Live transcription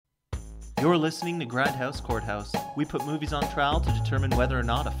You're listening to Grindhouse Courthouse. We put movies on trial to determine whether or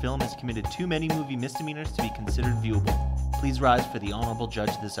not a film has committed too many movie misdemeanors to be considered viewable. Please rise for the honorable judge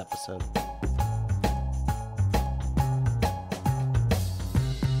of this episode.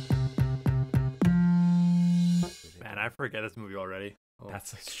 Man, I forget this movie already.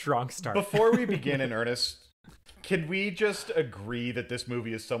 That's a strong start. Before we begin in earnest, can we just agree that this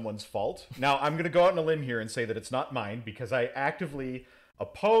movie is someone's fault? Now, I'm going to go out on a limb here and say that it's not mine because I actively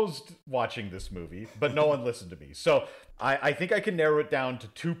opposed watching this movie, but no one listened to me. So I think I can narrow it down to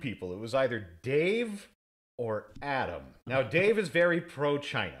two people. It was either Dave or Adam. Now, Dave is very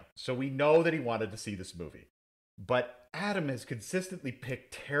pro-China, so we know that he wanted to see this movie. But Adam has consistently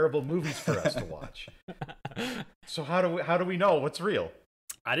picked terrible movies for us to watch. So how do we know what's real?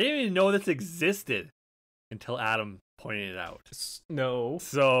 I didn't even know this existed until Adam pointed it out. No,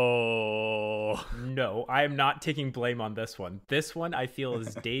 I am not taking blame on this one. This one I feel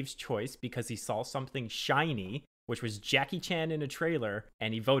is Dave's choice because he saw something shiny, which was Jackie Chan in a trailer,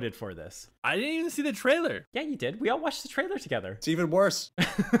 and he voted for this. I didn't even see the trailer. Yeah, you did. We all watched the trailer together. It's even worse.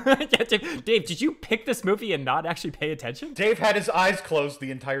 Yeah, Dave, did you pick this movie and not actually pay attention? Dave had his eyes closed the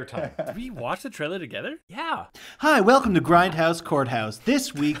entire time. Did we watch the trailer together? Yeah. Hi, welcome to Grindhouse Courthouse.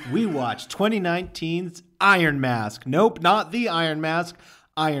 This week we watched 2019's Iron Mask. Nope, not the Iron Mask.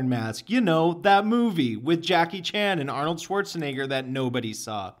 Iron Mask. You know, that movie with Jackie Chan and Arnold Schwarzenegger that nobody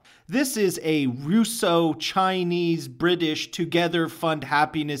saw. This is a Russo-Chinese-British together fund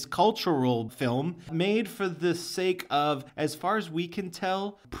happiness cultural film made for the sake of, as far as we can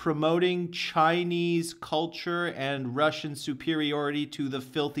tell, promoting Chinese culture and Russian superiority to the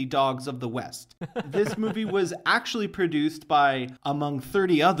filthy dogs of the West. This movie was actually produced by, among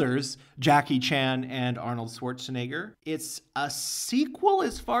 30 others, Jackie Chan and Arnold Schwarzenegger. It's a sequel,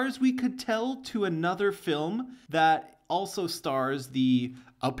 as far as we could tell, to another film that also stars the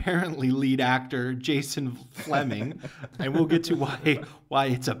apparently lead actor Jason Fleming, and we'll get to why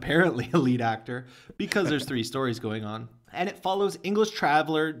it's apparently a lead actor, because there's three stories going on. And it follows English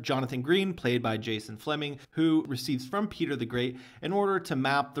traveler Jonathan Green, played by Jason Fleming, who receives from Peter the Great in order to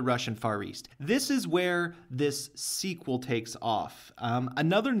map the Russian Far East. This is where this sequel takes off.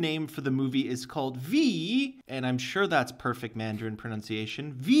 Another name for the movie is called V, and I'm sure that's perfect Mandarin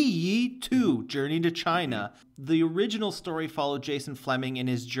pronunciation, V2, Journey to China. The original story followed Jason Fleming in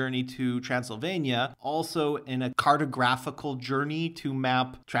his journey to Transylvania, also in a cartographical journey to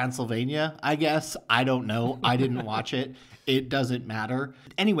map Transylvania, I guess. I don't know. I didn't watch it. It doesn't matter.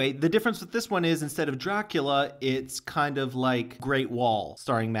 Anyway, the difference with this one is instead of Dracula, it's kind of like Great Wall,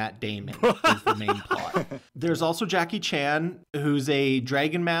 starring Matt Damon, is the main plot. There's also Jackie Chan, who's a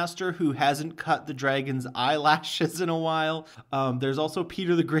dragon master who hasn't cut the dragon's eyelashes in a while. There's also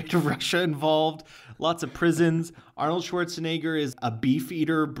Peter the Great of Russia involved. Lots of prisons. Arnold Schwarzenegger is a beef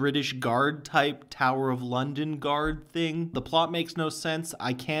eater, British guard type Tower of London guard thing. The plot makes no sense.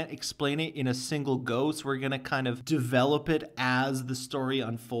 I can't explain it in a single go, so we're going to kind of develop it as the story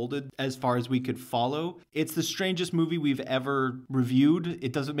unfolded as far as we could follow. It's the strangest movie we've ever reviewed.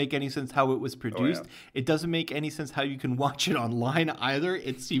 It doesn't make any sense how it was produced. It doesn't make any sense how you can watch it online either.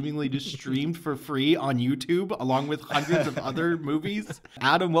 It's seemingly just streamed for free on YouTube along with hundreds of other movies.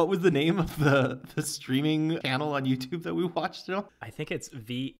 Adam, what was the name of the streaming channel on YouTube that we watched it on? I think it's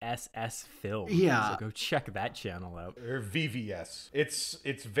VSS Film. Yeah. So go check that channel out. Or VVS.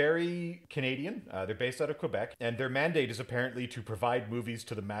 It's very Canadian. They're based out of Quebec, and their mandate is apparently to provide movies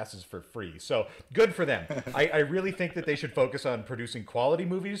to the masses for free. So good for them. I really think that they should focus on producing quality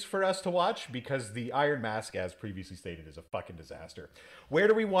movies for us to watch, because the Iron Mask, as previously stated, is a fucking disaster. Where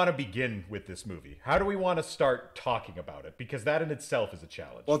do we want to begin with this movie? How do we want to start talking about it? Because that in itself is a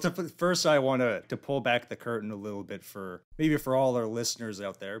challenge. Well, first I want to pull back the curtain a little bit for all our listeners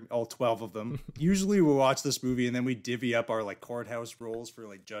out there, all 12 of them. Usually we watch this movie and then we divvy up our courthouse roles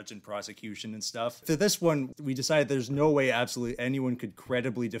for judge and prosecution and stuff. For this one, we decided there's no way absolutely anyone could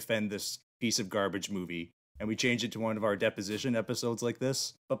credibly defend this piece of garbage movie, and we changed it to one of our deposition episodes like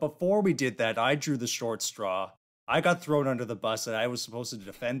this. But before we did that, I drew the short straw. I got thrown under the bus and I was supposed to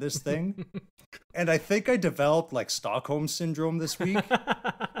defend this thing. And I think I developed Stockholm syndrome this week.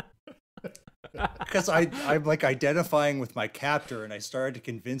 Because I'm identifying with my captor, and I started to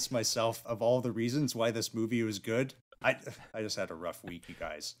convince myself of all the reasons why this movie was good. I just had a rough week, you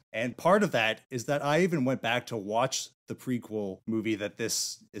guys. And part of that is that I even went back to watch the prequel movie that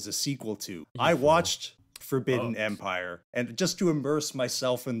this is a sequel to. I watched Forbidden Empire, and just to immerse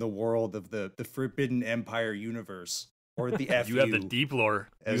myself in the world of the Forbidden Empire universe. Or the FU. You have the deep lore.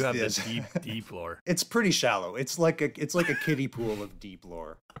 You have this. the deep lore. It's pretty shallow. It's like a kiddie pool of deep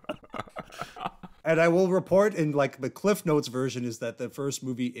lore. And I will report in the Cliff Notes version is that the first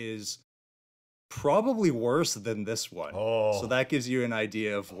movie is probably worse than this one. Oh. So that gives you an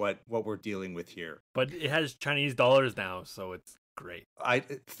idea of what we're dealing with here. But it has Chinese dollars now, so it's great.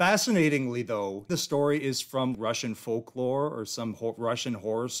 Fascinatingly, though, the story is from Russian folklore or some Russian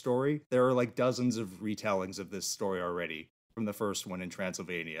horror story. There are like dozens of retellings of this story already from the first one in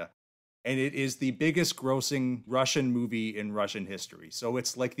Transylvania. And it is the biggest grossing Russian movie in Russian history. So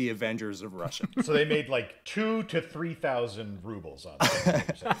it's like the Avengers of Russia. So they made like 2,000 to 3,000 rubles on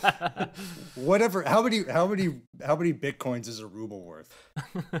it. Whatever. How many bitcoins is a ruble worth?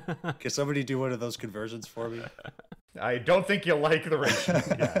 Can somebody do one of those conversions for me? I don't think you'll like the ratio.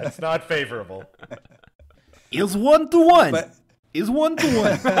 Yeah, it's not favorable. Is 1-to-1. But Is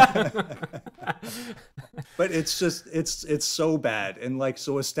 1-to-1. But it's just it's so bad. And like,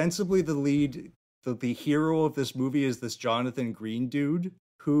 so ostensibly the hero of this movie is this Jonathan Green dude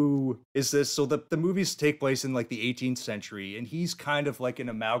who is this. So the movies take place in like the 18th century, and he's kind of like an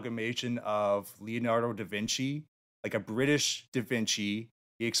amalgamation of Leonardo da Vinci, like a British Da Vinci.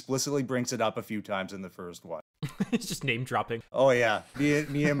 He explicitly brings it up a few times in the first one. It's just name dropping. Oh yeah,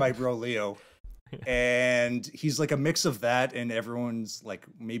 me and my bro Leo. And he's like a mix of that and everyone's like,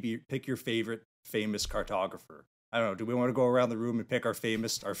 maybe pick your favorite famous cartographer. I don't know. Do we want to go around the room and pick our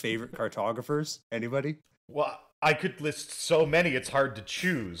favorite cartographers? Anybody? Well, I could list so many, it's hard to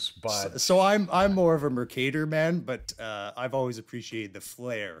choose, but So I'm more of a Mercator man, but I've always appreciated the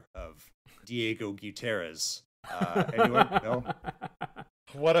flair of Diego Gutierrez. Anyone? No?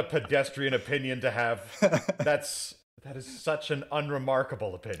 what a pedestrian opinion to have. That is such an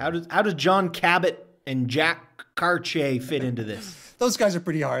unremarkable opinion. How does John Cabot and Jack Cartier fit into this? Those guys are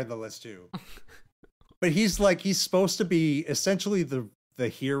pretty high on the list too. But he's supposed to be essentially the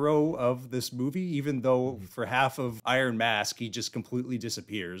hero of this movie, even though for half of Iron Mask he just completely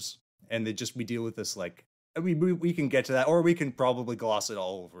disappears, and we deal with this like, I mean, we can get to that, or we can probably gloss it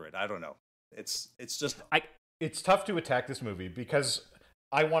all over it. I don't know. It's just It's tough to attack this movie because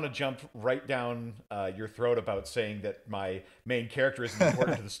I want to jump right down your throat about saying that my main character isn't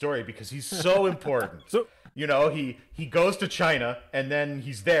important to the story because he's so important. So, you know, he goes to China and then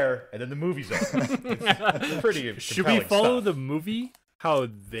he's there and then the movie's over. It's pretty should we follow stuff. the movie? How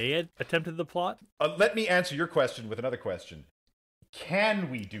they had attempted the plot? Let me answer your question with another question. Can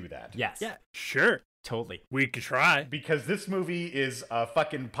we do that? Yes. Yeah, sure. Totally. We could try. Because this movie is a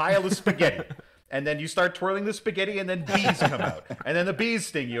fucking pile of spaghetti. And then you start twirling the spaghetti and then bees come out. And then the bees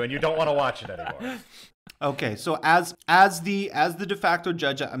sting you and you don't want to watch it anymore. Okay, so as the de facto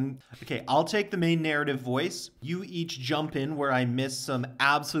judge, I'll take the main narrative voice. You each jump in where I miss some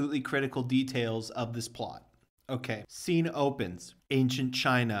absolutely critical details of this plot. Okay, scene opens. Ancient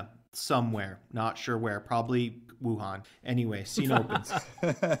China, somewhere. Not sure where. Probably Wuhan. Anyway, scene opens.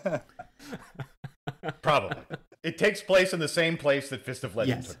 Probably. It takes place in the same place that Fist of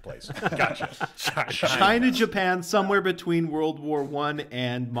Legend Yes. took place. Gotcha. China, Japan, somewhere between World War I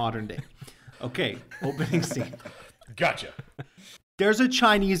and modern day. Okay, opening scene. Gotcha. There's a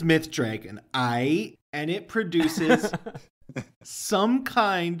Chinese myth dragon, and it produces some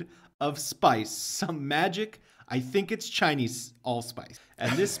kind of spice, some magic. I think it's Chinese allspice.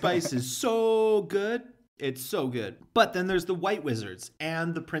 And this spice is so good. It's so good. But then there's the White Wizards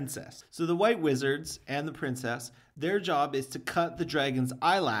and the princess. So the White Wizards and the princess, their job is to cut the dragon's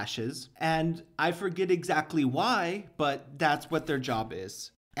eyelashes. And I forget exactly why, but that's what their job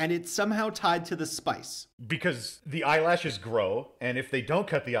is. And it's somehow tied to the spice. Because the eyelashes grow, and if they don't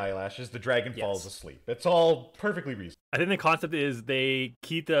cut the eyelashes, the dragon falls asleep. It's all perfectly reasonable. I think the concept is they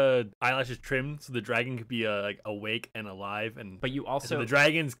keep the eyelashes trimmed so the dragon could be like awake and alive, But you also so the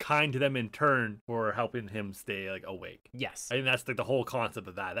dragon's kind to them in turn for helping him stay like awake. Yes. I think that's like the whole concept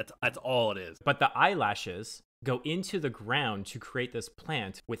of that. That's all it is. But the eyelashes go into the ground to create this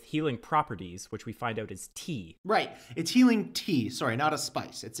plant with healing properties, which we find out is tea. Right. It's healing tea. Sorry, not a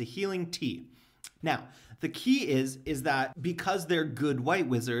spice. It's a healing tea. Now, the key is that because they're good white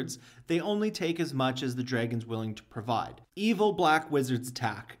wizards, they only take as much as the dragon's willing to provide. Evil black wizards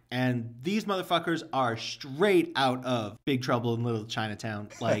attack, and these motherfuckers are straight out of Big Trouble in Little Chinatown.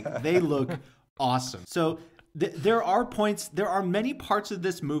 Like, they look awesome. So there are many parts of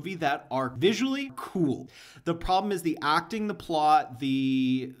this movie that are visually cool. The problem is the acting, the plot,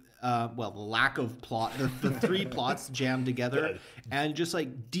 the lack of plot, the three plots jammed together, and just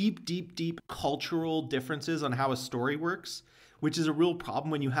like deep cultural differences on how a story works, which is a real problem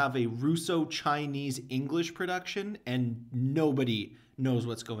when you have a Russo-Chinese-English production and nobody knows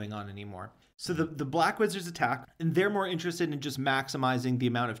what's going on anymore. So the Black Wizards attack, and they're more interested in just maximizing the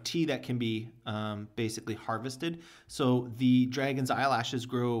amount of tea that can be basically harvested. So the dragon's eyelashes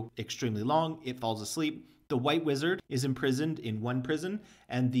grow extremely long. It falls asleep. The White Wizard is imprisoned in one prison,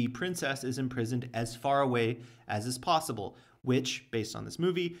 and the princess is imprisoned as far away as is possible, which, based on this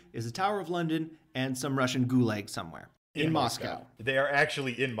movie, is the Tower of London and some Russian gulag somewhere. In Moscow. They are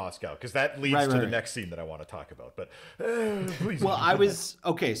actually in Moscow, because that leads to the next scene that I want to talk about. But please. Well,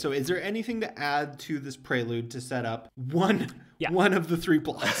 okay, so is there anything to add to this prelude to set up one of the three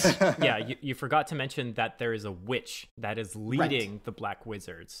plots? Yeah, you forgot to mention that there is a witch that is leading the Black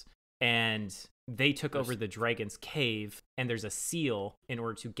Wizards. And they took over the dragon's cave, and there's a seal in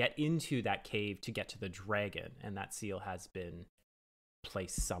order to get into that cave to get to the dragon. And that seal has been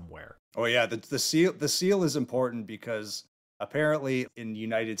placed somewhere. Oh yeah, the seal is important because apparently in the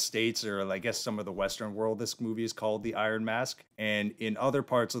United States, or I guess some of the Western world, this movie is called the Iron Mask, and in other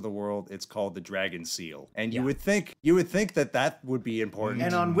parts of the world it's called the Dragon Seal. And you would think that would be important.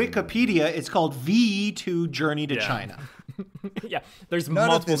 And on Wikipedia it's called V2 Journey to China. Yeah, there's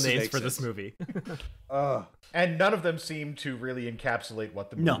multiple names for this movie. And none of them seem to really encapsulate what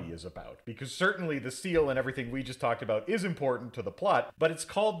the movie is about. Because certainly the seal and everything we just talked about is important to the plot, but it's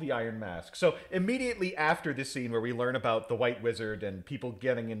called the Iron Mask. So immediately after this scene where we learn about the White Wizard and people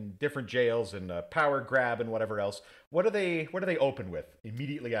getting in different jails and power grab and whatever else, what do they open with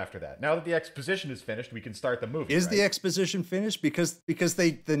immediately after that? Now that the exposition is finished, we can start the movie. Is the exposition finished? Because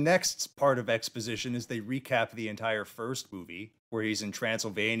the next part of exposition is they recap the entire first movie where he's in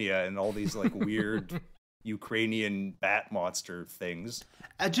Transylvania and all these like weird Ukrainian bat monster things.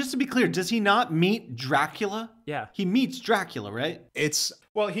 Just to be clear, does he not meet Dracula? Yeah. He meets Dracula, right?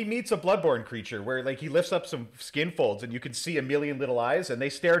 Well, he meets a bloodborne creature where like he lifts up some skin folds and you can see a million little eyes and they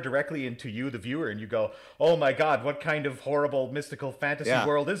stare directly into you, the viewer, and you go, "Oh my God, what kind of horrible mystical fantasy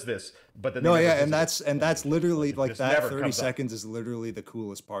world is this?" But then and that's literally like that 30 seconds is literally the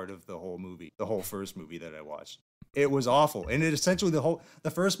coolest part of the whole movie, the whole first movie that I watched. It was awful. And it essentially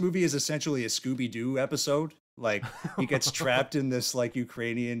the first movie is essentially a Scooby-Doo episode. Like he gets trapped in this like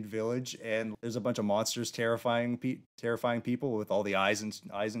Ukrainian village and there's a bunch of monsters terrifying people with all the eyes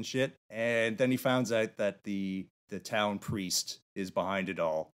and shit. And then he finds out that the town priest is behind it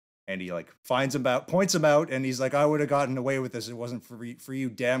all. And he like points him out, and he's like, "I would have gotten away with this. It wasn't for you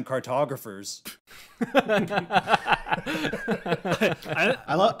damn cartographers." I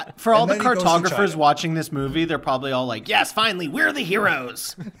love for all the cartographers watching this movie. They're probably all like, "Yes, finally, we're the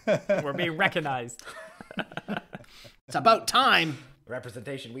heroes. We're being recognized. It's about time."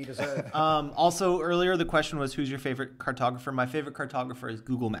 Representation we deserve. Also, earlier the question was, "Who's your favorite cartographer?" My favorite cartographer is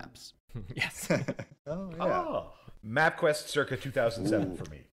Google Maps. Yes. MapQuest circa 2007 for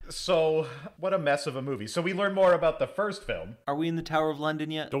me. So, what a mess of a movie. So we learn more about the first film. Are we in the Tower of London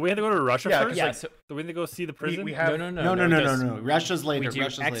yet? Don't we have to go to Russia first? Yeah. Like, do we have to go see the prison? We have... No. Russia's later. We do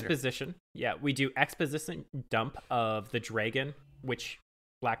Russia's exposition. Later. Yeah, we do exposition dump of the dragon, which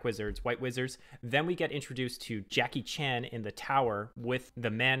Black Wizards, White Wizards. Then we get introduced to Jackie Chan in the tower with the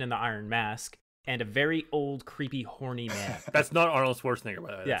man in the Iron Mask and a very old, creepy, horny man. That's not Arnold Schwarzenegger,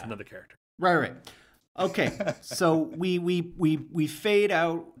 by the way. That's another character. Right. Okay, so we fade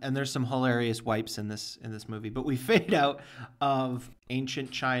out, and there's some hilarious wipes in this movie, but we fade out of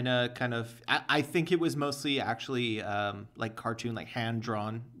ancient China, kind of. I think it was mostly actually like cartoon, like hand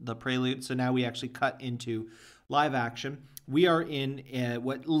drawn, the prelude. So now we actually cut into live action. We are in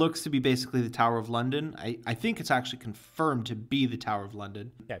what looks to be basically the Tower of London. I think it's actually confirmed to be the Tower of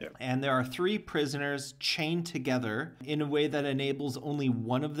London. Yeah. And there are three prisoners chained together in a way that enables only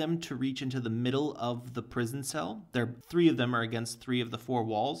one of them to reach into the middle of the prison cell. Three of them are against three of the four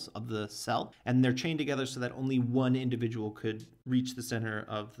walls of the cell, and they're chained together so that only one individual could reach the center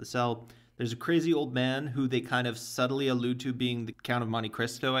of the cell. There's a crazy old man who they kind of subtly allude to being the Count of Monte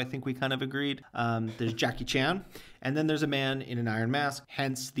Cristo. I think we kind of agreed. There's Jackie Chan. And then there's a man in an iron mask,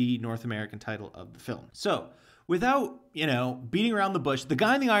 hence the North American title of the film. So without, beating around the bush, the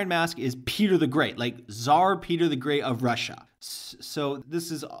guy in the iron mask is Peter the Great, like Tsar Peter the Great of Russia. So this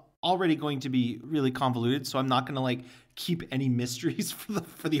is already going to be really convoluted. So I'm not going to keep any mysteries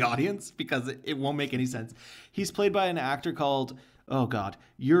for the audience because it won't make any sense. He's played by an actor called,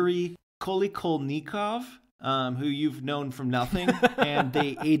 Yuri Kolikolnikov, who you've known from nothing, and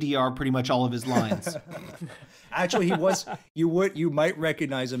they ADR pretty much all of his lines. Actually, you might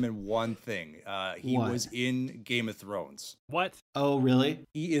recognize him in one thing. He was in Game of Thrones. What? Oh, really?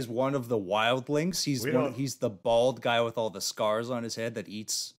 He is one of the wildlings. He's the bald guy with all the scars on his head that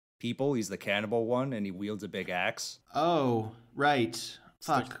eats people. He's the cannibal one, and he wields a big axe. Oh, right.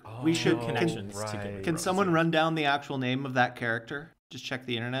 Fuck. We should connections. Can someone run down the actual name of that character? Just check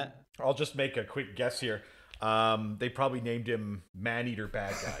the internet. I'll just make a quick guess here. They probably named him Man-Eater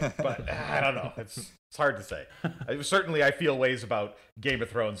Bad Guy, but I don't know. It's hard to say. Certainly, I feel ways about Game of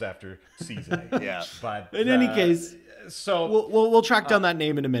Thrones after season 8. Yeah. But In any case, so we'll track down that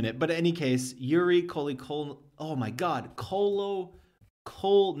name in a minute. But in any case, Yuri Kolnikov.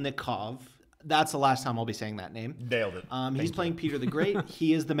 That's the last time I'll be saying that name. Nailed it. He's playing Peter the Great.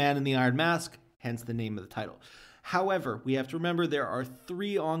 He is the man in the Iron Mask, hence the name of the title. However, we have to remember there are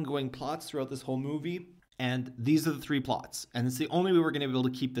 3 ongoing plots throughout this whole movie, and these are the 3 plots. And it's the only way we're going to be able to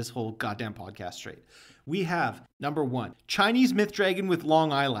keep this whole goddamn podcast straight. We have, number 1, Chinese myth dragon with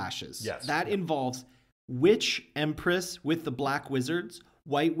long eyelashes. Yes. That involves witch empress with the black wizards,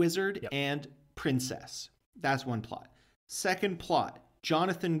 white wizard, and princess. That's one plot. Second plot,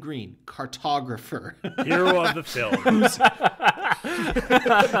 Jonathan Green, cartographer. Hero of the film.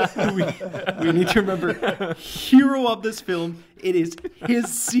 we need to remember, hero of this film. It is his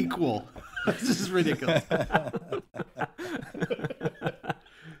sequel. This is ridiculous.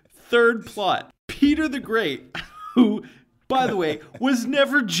 Third plot, Peter the Great, who, by the way, was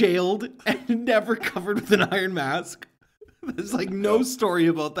never jailed and never covered with an iron mask. There's like no story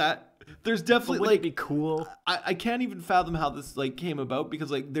about that. There's definitely Wouldn't it be cool? I can't even fathom how this like came about, because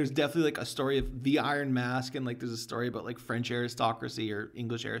like there's definitely like a story of the Iron Mask, and like there's a story about like French aristocracy or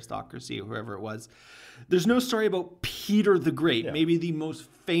English aristocracy or whoever it was. There's no story about Peter the Great, maybe the most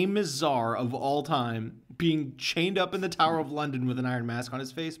famous czar of all time, being chained up in the Tower of London with an iron mask on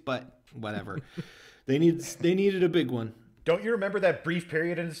his face. But whatever, they needed a big one. Don't you remember that brief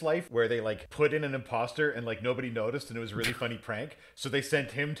period in his life where they like put in an imposter and like nobody noticed and it was a really funny prank? So they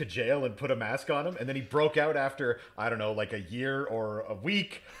sent him to jail and put a mask on him, and then he broke out after, I don't know, like a year or a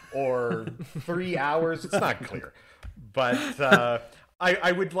week or 3 hours. It's not clear. But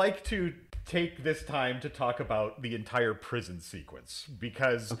I would like to take this time to talk about the entire prison sequence,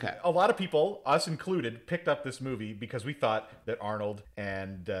 because a lot of people, us included, picked up this movie because we thought that Arnold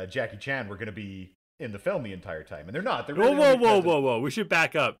and Jackie Chan were going to be in the film the entire time, and they're not. They're really whoa! We should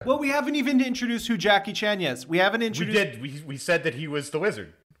back up. Well, we haven't even introduced who Jackie Chan is. We haven't introduced. We did. We said that he was the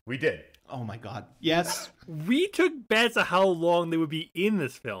wizard. We did. Oh my god! Yes. We took bets on how long they would be in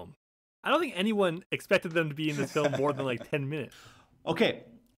this film. I don't think anyone expected them to be in this film more than like 10 minutes. Okay.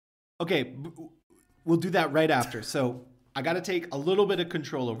 We'll do that right after. So I got to take a little bit of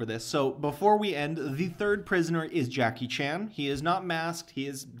control over this. So before we end, the third prisoner is Jackie Chan. He is not masked. He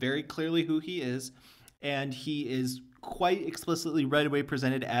is very clearly who he is. And he is quite explicitly right away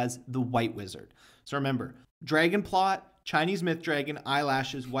presented as the White Wizard. So remember, dragon plot, Chinese myth dragon,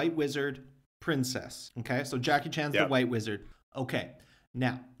 eyelashes, White Wizard, princess. Okay, so Jackie Chan's the White Wizard. Okay,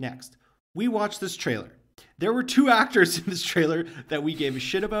 now, next. We watched this trailer. There were 2 actors in this trailer that we gave a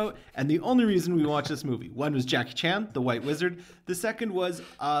shit about, and the only reason we watched this movie. One was Jackie Chan, the White Wizard. The second was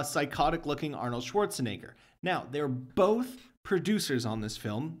a psychotic-looking Arnold Schwarzenegger. Now, they're both producers on this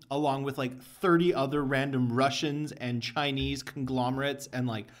film, along with like 30 other random Russians and Chinese conglomerates and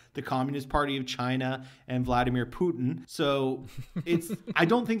like the Communist Party of China and Vladimir Putin. So I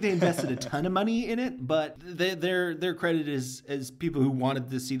don't think they invested a ton of money in it, but their credit is as people who wanted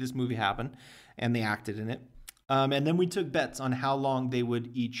to see this movie happen, and they acted in it. And then we took bets on how long they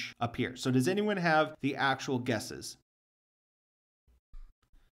would each appear. So does anyone have the actual guesses?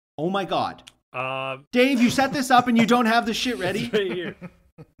 Oh my God. Dave, you set this up and you don't have the shit ready? Right here.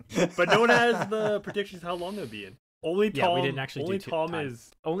 But no one has the predictions how long they'll be in. Only Tom. Yeah, we didn't actually only do Tom time.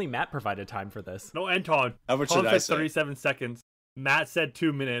 is. Only Matt provided time for this. No, and Tom. How much Tom did I said say? 37 seconds. Matt said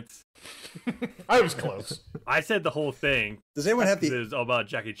 2 minutes. I was close. I said the whole thing. Does anyone have It the? was all about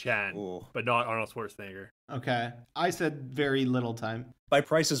Jackie Chan, Ooh. but not Arnold Schwarzenegger. Okay. I said very little time. By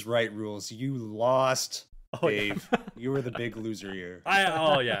Price is Right rules, you lost, Oh, yeah. Dave. You were the big loser here. I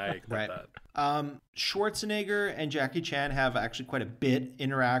accept Right. that. Schwarzenegger and Jackie Chan have actually quite a bit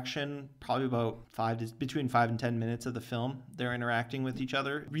interaction, probably about between 5 and 10 minutes of the film. They're interacting with each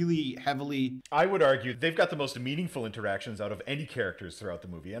other really heavily. I would argue they've got the most meaningful interactions out of any characters throughout the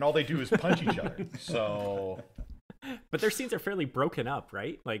movie, and all they do is punch each other. So, But their scenes are fairly broken up,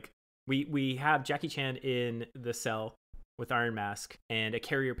 right? Like we have Jackie Chan in the cell with Iron Mask, and a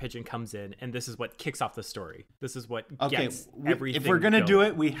carrier pigeon comes in, and this is what kicks off the story. This is what gets everything if we're going to going. do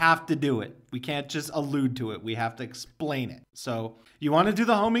it, we have to do it. We can't just allude to it. We have to explain it. So you want to do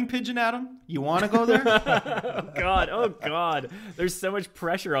the homing pigeon, Adam? You want to go there? Oh God. There's so much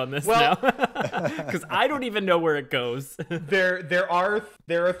pressure on this now. Because I don't even know where it goes. there are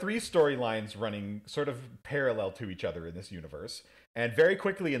 3 storylines running sort of parallel to each other in this universe. And very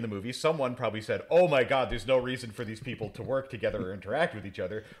quickly in the movie, someone probably said, "Oh my God, there's no reason for these people to work together or interact with each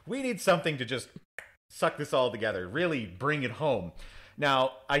other. We need something to just suck this all together, really bring it home."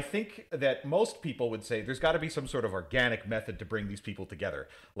 Now, I think that most people would say there's got to be some sort of organic method to bring these people together.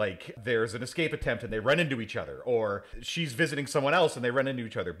 Like there's an escape attempt and they run into each other, or she's visiting someone else and they run into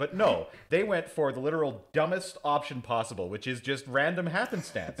each other. But no, they went for the literal dumbest option possible, which is just random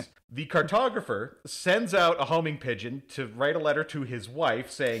happenstance. The cartographer sends out a homing pigeon to write a letter to his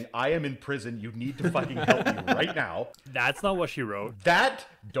wife saying, I am in prison. You need to fucking help me right now. That's not what she wrote. That,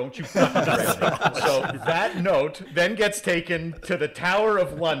 don't you fucking correct me. So that note then gets taken to the Tower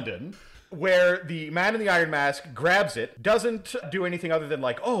of London, where the man in the iron mask grabs it, doesn't do anything other than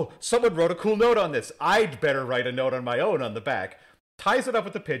like, oh, someone wrote a cool note on this. I'd better write a note on my own on the back. Ties it up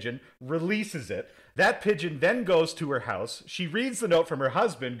with the pigeon, releases it. That pigeon then goes to her house. She reads the note from her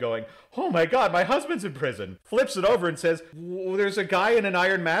husband going, oh my God, my husband's in prison. Flips it over and says, there's a guy in an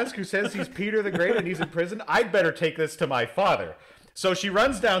iron mask who says he's Peter the Great and he's in prison. I'd better take this to my father. So she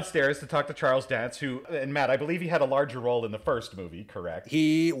runs downstairs to talk to Charles Dance, who, and Matt, I believe he had a larger role in the first movie, correct?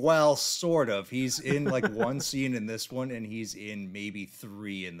 Well, sort of. He's in like one scene in this one, and he's in maybe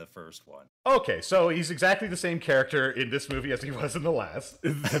 3 in the first one. Okay, so he's exactly the same character in this movie as he was in the last.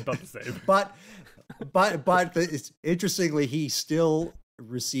 About the same. But it's, interestingly, he still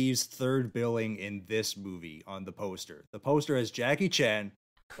receives third billing in this movie on the poster. The poster has Jackie Chan,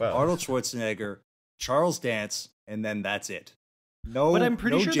 Arnold Schwarzenegger, Charles Dance, and then that's it. No, but I'm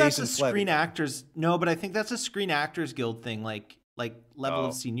pretty sure that's Jason a Screen Actors. No, but I think that's a Screen Actors Guild thing, like level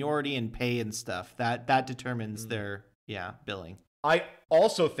of seniority and pay and stuff. That determines their billing. I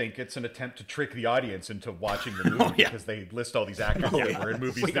also think it's an attempt to trick the audience into watching the movie because they list all these actors that were in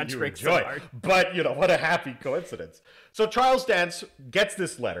movies that you enjoy. So but, what a happy coincidence. So Charles Dance gets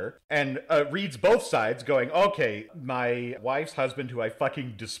this letter and reads both sides going, okay, my wife's husband, who I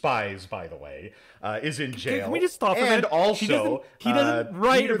fucking despise, by the way, is in jail. Can we just stop for a And minute? also, he doesn't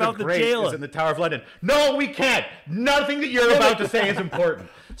write Peter about the the Great jail. is in the Tower of London. No, we can't. Nothing that you're about to say is important.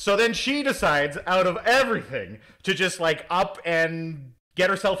 So then she decides, out of everything, to just up and get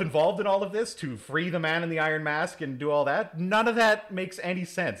herself involved in all of this, to free the man in the iron mask and do all that. None of that makes any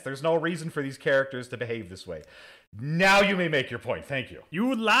sense. There's no reason for these characters to behave this way. Now you may make your point. Thank you.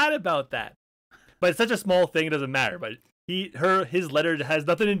 You lied about that. But it's such a small thing, it doesn't matter. But his letter has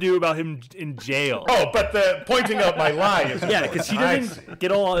nothing to do about him in jail. Oh, but the pointing out my lie is because she doesn't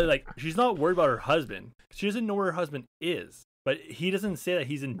get all she's not worried about her husband. She doesn't know where her husband is. But he doesn't say that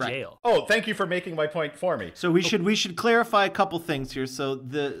he's in jail. Oh, thank you for making my point for me. So we should clarify a couple things here. So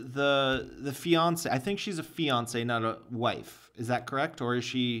the fiance, I think she's a fiance, not a wife. Is that correct, or is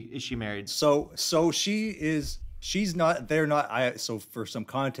she married? So she's not. They're not. So for some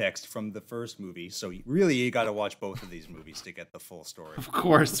context from the first movie, so really you got to watch both of these movies to get the full story. Of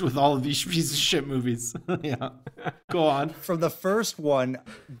course, with all of these pieces of shit movies. Yeah, go on. From the first one,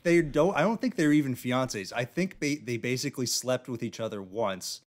 I don't think they're even fiancés. I think they basically slept with each other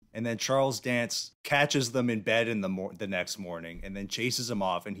once, and then Charles Dance catches them in bed in the next morning, and then chases them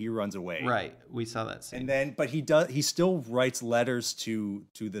off, and he runs away. Right, we saw that scene. And then, but he still writes letters to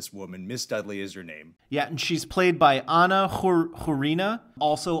this woman. Miss Dudley is her name. Yeah, and she's played by Anna Khurina.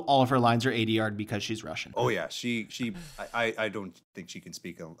 Also, all of her lines are ADR'd because she's Russian. Oh yeah, I don't think she can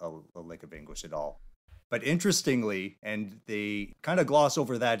speak a lick of English at all. But interestingly, and they kind of gloss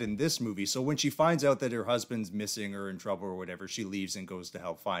over that in this movie, so when she finds out that her husband's missing or in trouble or whatever, she leaves and goes to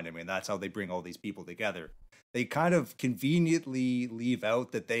help find him. And that's how they bring all these people together. They kind of conveniently leave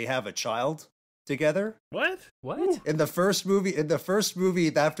out that they have a child together. What? In the first movie,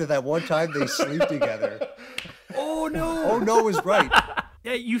 after that one time they sleep together. Oh no! Oh no is right.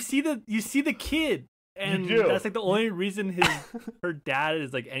 Yeah, you see the kid, and that's the only reason her dad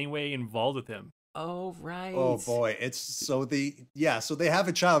is anyway involved with him. Oh right. Oh boy, it's so they have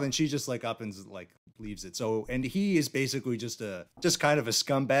a child, and she just up and leaves it. So, and he is basically just kind of a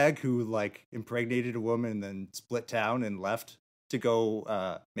scumbag who impregnated a woman and then split town and left to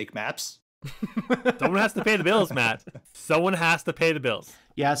go make maps. Someone has to pay the bills, Matt. Someone has to pay the bills.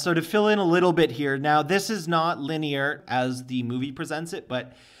 Yeah, so to fill in a little bit here, now this is not linear as the movie presents it,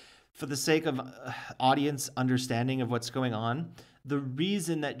 but for the sake of audience understanding of what's going on, the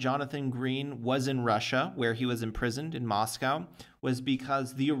reason that Jonathan Green was in Russia, where he was imprisoned in Moscow, was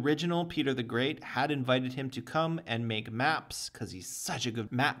because the original Peter the Great had invited him to come and make maps, because he's such a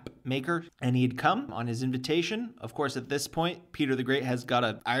good map maker. And he had come on his invitation. Of course, at this point, Peter the Great has got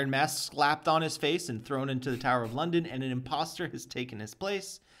an iron mask slapped on his face and thrown into the Tower of London, and an imposter has taken his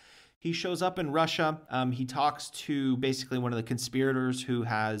place. He shows up in Russia. He talks to basically one of the conspirators who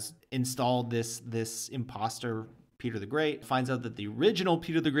has installed this imposter Peter the Great, finds out that the original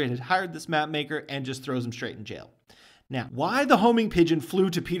Peter the Great had hired this map maker and just throws him straight in jail. Now, why the homing pigeon flew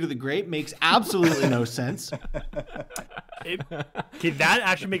to Peter the Great makes absolutely no sense. Okay, that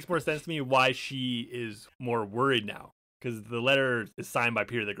actually makes more sense to me why she is more worried now. Because the letter is signed by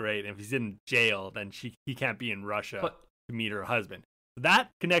Peter the Great, and if he's in jail, then he can't be in Russia to meet her husband. That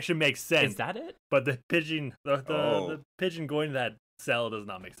connection makes sense. Is that it? But the pigeon, the pigeon going to that cell does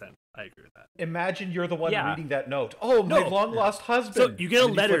not make sense. I agree with that. Imagine you're the one reading that note. Oh, my long-lost husband. So you get a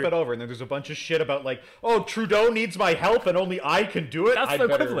letter. You flip it over, and then there's a bunch of shit about like, oh, Trudeau needs my help, and only I can do it. That's the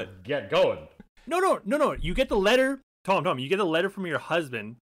equivalent. Get going. No. You get the letter, Tom. You get a letter from your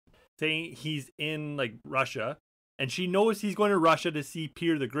husband saying he's in like Russia, and she knows he's going to Russia to see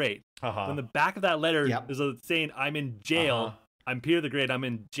Peter the Great. On the back of that letter, there's a saying, "I'm in jail. I'm Peter the Great. I'm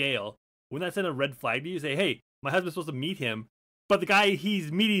in jail." Wouldn't that send a red flag to you? Say, hey, my husband's supposed to meet him, but the guy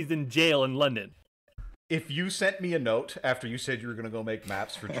he's meeting is in jail in London. If you sent me a note after you said you were going to go make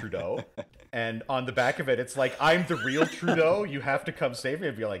maps for Trudeau, and on the back of it, it's like, I'm the real Trudeau, you have to come save me,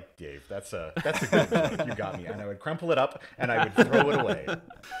 I'd be like, Dave, that's a good note. You got me. And I would crumple it up, and I would throw it away.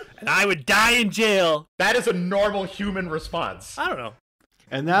 And I would die in jail. That is a normal human response. I don't know.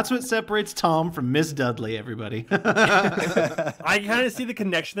 And that's what separates Tom from Miss Dudley, everybody. I kind of see the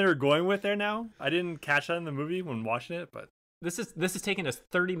connection they were going with there now. I didn't catch that in the movie when watching it, but this is taking us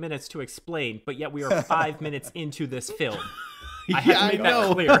 30 minutes to explain, but yet we are 5 minutes into this film. I have to make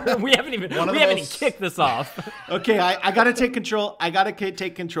that clear. We haven't even kicked this off. Okay, I gotta take control.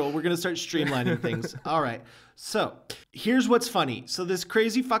 Take control. We're gonna start streamlining things. All right. So here's what's funny. So this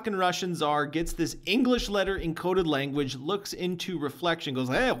crazy fucking Russian czar gets this English letter in coded language, looks into reflection, goes,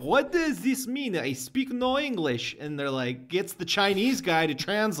 hey, what does this mean? I speak no English. And they're like, gets the Chinese guy to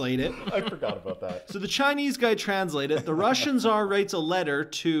translate it. I forgot about that. So the Chinese guy translates it. The Russian czar writes a letter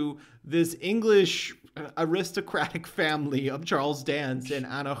to this English aristocratic family of Charles Dance and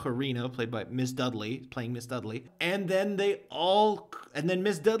Anna Karenina, played by Miss Dudley, playing Miss Dudley. And then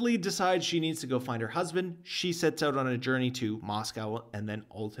Miss Dudley decides she needs to go find her husband. She sets out on a journey to Moscow and then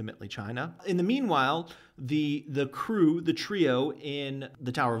ultimately China. In the meanwhile, the crew, the trio in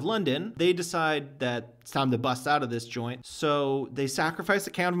the Tower of London, they decide that it's time to bust out of this joint. So they sacrifice the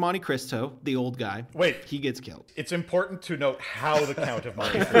Count of Monte Cristo, the old guy. Wait. He gets killed. It's important to note how the Count of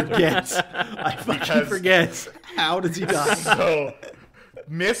Monte Cristo I forget. How does he die? So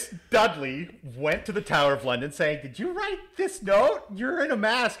Miss Dudley went to the Tower of London saying, did you write this note? You're in a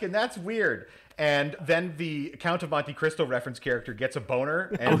mask and that's weird. And then the Count of Monte Cristo reference character gets a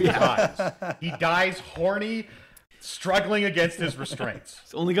boner and he dies. He dies horny, struggling against his restraints.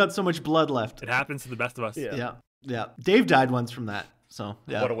 He's only got so much blood left. It happens to the best of us. Yeah. Dave died once from that. So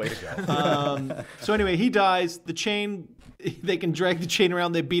yeah. What a way to go. So anyway, he dies. The chain, they can drag the chain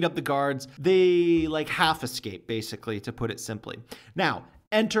around. They beat up the guards. They like half escape, basically, to put it simply. Now,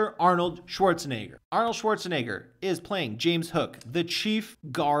 enter Arnold Schwarzenegger. Arnold Schwarzenegger is playing James Hook, the chief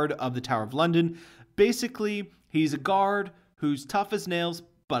guard of the Tower of London. Basically, he's a guard who's tough as nails,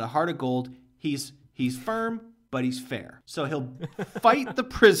 but a heart of gold. He's firm, but he's fair. So he'll fight the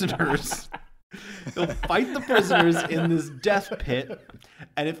prisoners. He'll fight the prisoners in this death pit,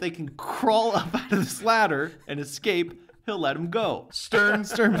 and if they can crawl up out of this ladder and escape, he'll let them go. Stern,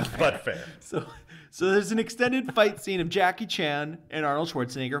 but fair. So there's an extended fight scene of Jackie Chan and Arnold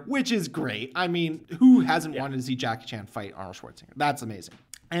Schwarzenegger, which is great. I mean, who hasn't wanted to see Jackie Chan fight Arnold Schwarzenegger? That's amazing.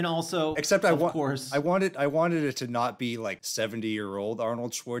 And also, except of course, I wanted it to not be like 70-year-old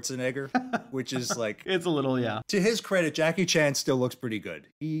Arnold Schwarzenegger, which is like it's a little To his credit, Jackie Chan still looks pretty good.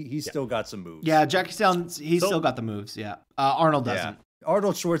 He's still got some moves. Yeah, Jackie Chan still got the moves. Yeah, Arnold doesn't. Yeah.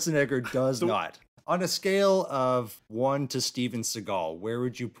 Arnold Schwarzenegger does not. On a scale of 1 to Steven Seagal, where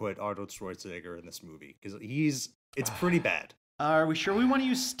would you put Arnold Schwarzenegger in this movie? Because it's pretty bad. Are we sure we want to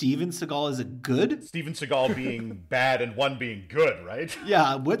use Steven Seagal as a good? Steven Seagal being bad and one being good, right?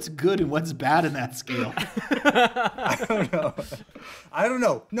 Yeah, what's good and what's bad in that scale? I don't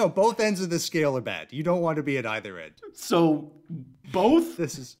know. No, both ends of the scale are bad. You don't want to be at either end. So, both?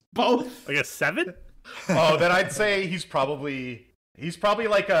 This is both? Like a 7? Oh, then I'd say he's probably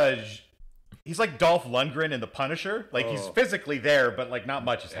like he's like Dolph Lundgren in The Punisher. Like he's physically there, but like not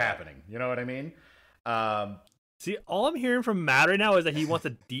much is happening. You know what I mean? See, all I'm hearing from Matt right now is that he wants a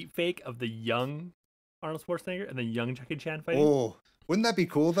deep fake of the young Arnold Schwarzenegger and the young Jackie Chan fighting. Oh, wouldn't that be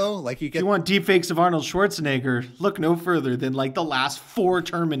cool though? Like if you want deepfakes of Arnold Schwarzenegger, look no further than like the last 4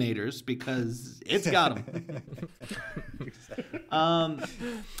 Terminators, because it's got them.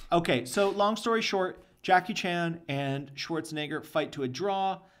 Okay, so long story short, Jackie Chan and Schwarzenegger fight to a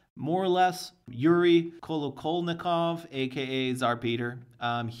draw. More or less, Yuri Kolokolnikov, a.k.a. Tsar Peter,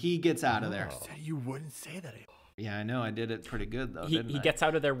 he gets out of there. You wouldn't say that. Yeah, I know. I did it pretty good, though, He gets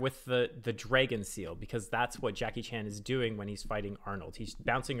out of there with the dragon seal, because that's what Jackie Chan is doing when he's fighting Arnold. He's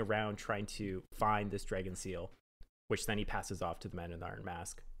bouncing around trying to find this dragon seal, which then he passes off to the man in the iron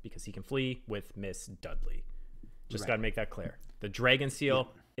mask because he can flee with Miss Dudley. Just got to make that clear. The dragon seal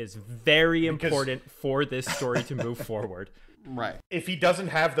is very important for this story to move forward. Right. If he doesn't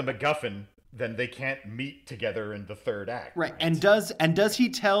have the MacGuffin, then they can't meet together in the third act. Right. And does he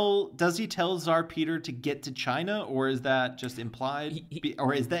tell Tsar Peter to get to China, or is that just implied?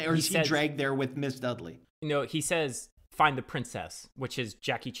 Or is he dragged there with Miss Dudley? No, he says find the princess, which is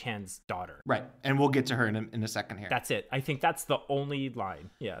Jackie Chan's daughter. Right. And we'll get to her in a second here. That's it. I think that's the only line.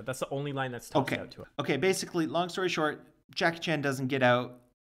 Yeah, that's the only line that's tossed out to it. Okay, basically, long story short, Jackie Chan doesn't get out.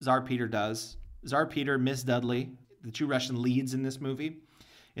 Tsar Peter does. Tsar Peter, Miss Dudley, the two Russian leads in this movie,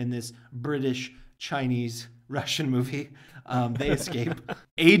 in this British, Chinese, Russian movie, they escape,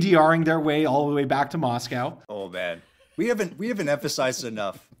 ADRing their way all the way back to Moscow. Oh man, we haven't emphasized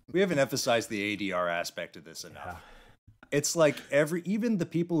enough. We haven't emphasized the ADR aspect of this enough. Yeah. It's like even the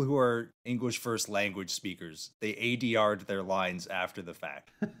people who are English first language speakers, they ADR'd their lines after the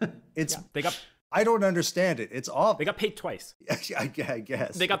fact. I don't understand it. It's awful. They got paid twice. I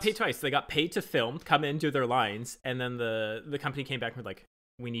guess. They got paid twice. They got paid to film, come in, do their lines, and then the company came back and were like,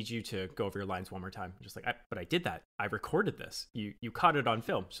 we need you to go over your lines one more time. I'm just like, but I did that. I recorded this. You caught it on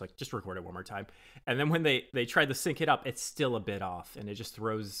film. Just like, just record it one more time. And then when they tried to sync it up, it's still a bit off, and it just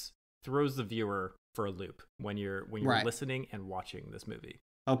throws the viewer for a loop when you're listening and watching this movie.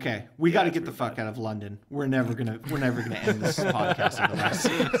 Okay, we got to get the fuck out of London. We're never gonna end this podcast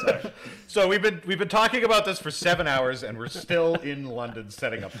otherwise. So we've been talking about this for 7 hours, and we're still in London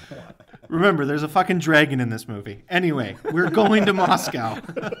setting up the plot. Remember, there's a fucking dragon in this movie. Anyway, we're going to Moscow.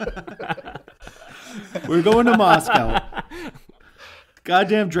 We're going to Moscow.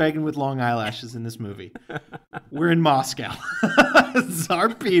 Goddamn dragon with long eyelashes in this movie. We're in Moscow.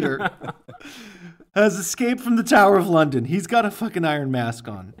 Tsar Peter has escaped from the Tower of London. He's got a fucking iron mask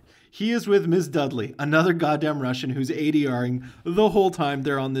on. He is with Miss Dudley, another goddamn Russian who's ADRing the whole time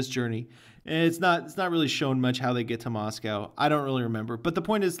they're on this journey. And it's not really shown much how they get to Moscow. I don't really remember. But the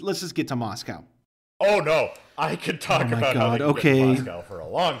point is, let's just get to Moscow. Oh no, I could talk about how they get to Moscow for a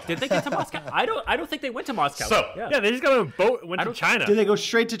long time. Did they get to Moscow? I don't think they went to Moscow. So yeah, they just got on a boat and went to China. Did they go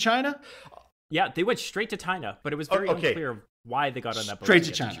straight to China? Yeah, they went straight to China, but it was very unclear why they got on that boat. Straight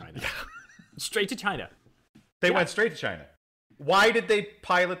to China. Straight to China. They went straight to China. Why did they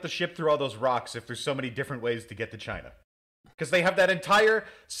pilot the ship through all those rocks if there's so many different ways to get to China? Because they have that entire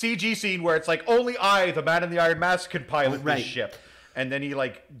CG scene where it's like, only I, the man in the iron mask, can pilot this ship. And then he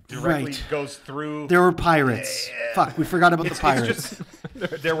like directly goes through. There were pirates. Fuck, we forgot about the pirates.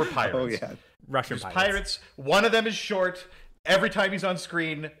 There were pirates. Oh yeah, Russian pirates. One of them is short. Every time he's on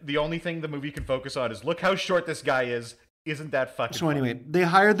screen, the only thing the movie can focus on is look how short this guy is. Isn't that fucking So anyway, they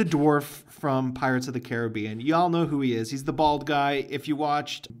hired the dwarf from Pirates of the Caribbean. You all know who he is. He's the bald guy. If you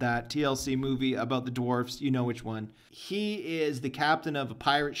watched that TLC movie about the dwarfs, you know which one. He is the captain of a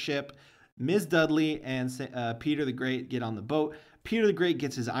pirate ship. Ms. Dudley and Peter the Great get on the boat. Peter the Great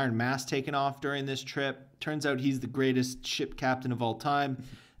gets his iron mask taken off during this trip. Turns out he's the greatest ship captain of all time.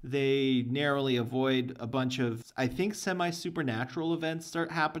 They narrowly avoid a bunch of, I think, semi-supernatural events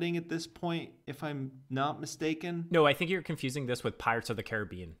start happening at this point, if I'm not mistaken. No, I think you're confusing this with Pirates of the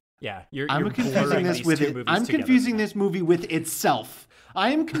Caribbean. Yeah, I'm confusing this with it. I'm confusing this movie with itself.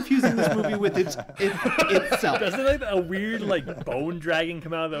 I am confusing this movie with itself. Doesn't like a weird like bone dragon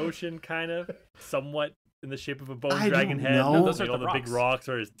come out of the ocean, kind of, somewhat in the shape of a bone dragon head? No, those are the big rocks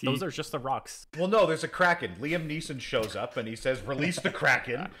or his teeth. Those are just the rocks. Well, no, there's a kraken. Liam Neeson shows up and he says, "Release the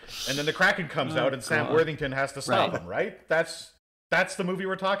kraken," and then the kraken comes out and Sam Worthington has to stop him. Right? That's the movie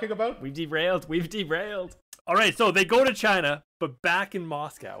we're talking about. We've derailed. All right, so they go to China, but back in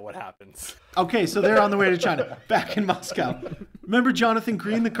Moscow, what happens? Okay, so they're on the way to China. Back in Moscow. Remember Jonathan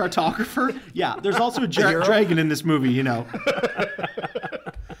Green, the cartographer? Yeah, there's also a dragon in this movie, you know.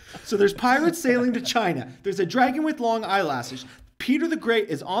 So there's pirates sailing to China. There's a dragon with long eyelashes. Peter the Great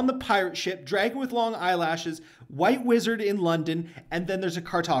is on the pirate ship, dragon with long eyelashes, white wizard in London, and then there's a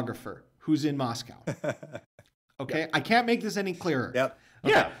cartographer who's in Moscow. Okay, yep. I can't make this any clearer. Yep.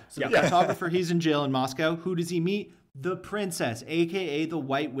 Okay. Yeah. So the cartographer, he's in jail in Moscow. Who does he meet? The princess, a.k.a. the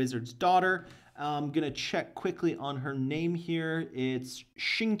White Wizard's daughter. I'm going to check quickly on her name here. It's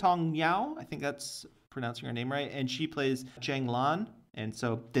Xingtong Yao. I think that's pronouncing her name right. And she plays Zhang Lan. And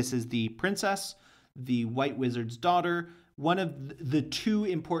so this is the princess, the White Wizard's daughter, one of the two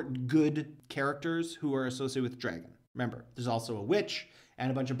important good characters who are associated with dragon. Remember, there's also a witch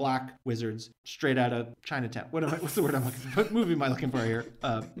and a bunch of black wizards straight out of Chinatown. What's the word I'm looking for? What movie am I looking for here?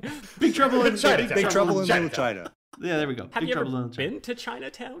 Big Trouble in Chinatown. Big Trouble in Little China. Yeah, there we go. Have you ever been to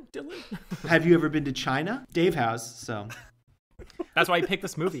Chinatown, Dylan? Have you ever been to China? Dave has, so. That's why he picked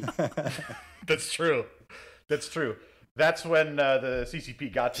this movie. That's true. That's when the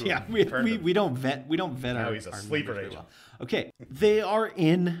CCP got to him. Yeah, we don't vet now he's a sleeper agent. Well. Okay, they are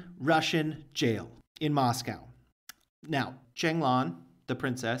in Russian jail in Moscow. Now, Chenglan, the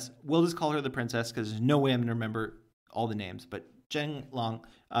princess, we'll just call her the princess because there's no way I'm going to remember all the names, but Chenglan,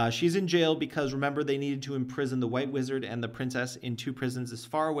 she's in jail because, remember, they needed to imprison the White Wizard and the princess in 2 prisons as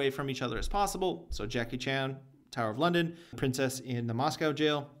far away from each other as possible. So Jackie Chan, Tower of London, princess in the Moscow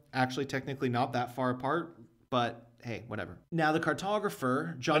jail, actually technically not that far apart, but hey, whatever. Now the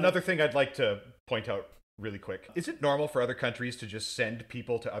cartographer, Another thing I'd like to point out really quick. Is it normal for other countries to just send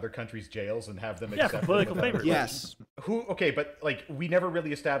people to other countries' jails and have them accept political favor. Yes. Okay, but like we never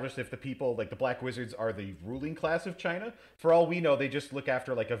really established if the people, like the Black Wizards, are the ruling class of China. For all we know, they just look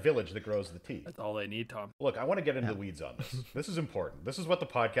after like a village that grows the tea. That's all they need, Tom. Look, I want to get into the weeds on this. This is important. This is what the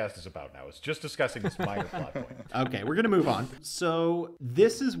podcast is about now. It's just discussing this minor plot point. Okay, we're going to move on. So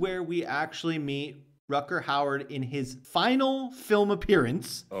this is where we actually meet Rutger Hauer in his final film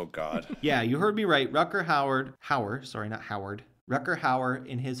appearance. Oh, God. Yeah, you heard me right. Rutger Hauer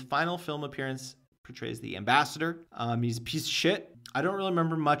in his final film appearance portrays the ambassador. He's a piece of shit. I don't really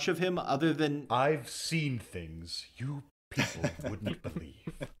remember much of him other than... I've seen things you people wouldn't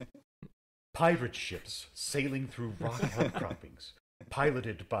believe. Pirate ships sailing through rock outcroppings,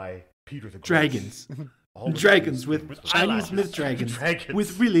 piloted by Peter the Great. Dragons. Dragons with Chinese myth dragons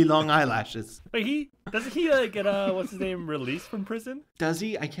with really long eyelashes. Wait, doesn't he get what's his name released from prison? Does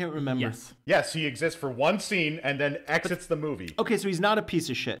he? I can't remember. Yes, he exists for one scene and then exits the movie. Okay, so he's not a piece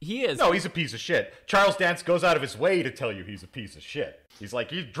of shit. He is. No, he's a piece of shit. Charles Dance goes out of his way to tell you he's a piece of shit. He's like,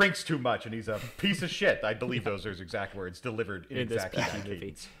 he drinks too much and he's a piece of shit. I believe those are his exact words delivered in exactly that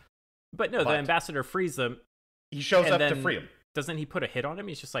movie. But no, the ambassador frees them. He shows up to free him. Doesn't he put a hit on him?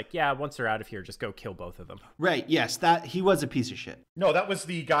 He's just like, yeah, once they're out of here, just go kill both of them. Right, yes, that he was a piece of shit. No, that was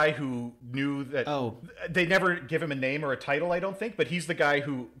the guy who knew that... Oh. They never give him a name or a title, I don't think, but he's the guy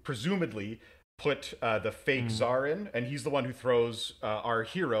who presumably put the fake czar in, and he's the one who throws our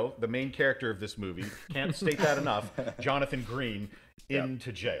hero, the main character of this movie, can't state that enough, Jonathan Green,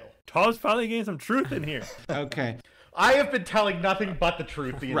 into jail. Tom's finally getting some truth in here. Okay. I have been telling nothing but the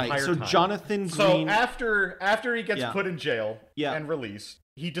truth the entire time. Right, so Jonathan Green... So after he gets put in jail and released,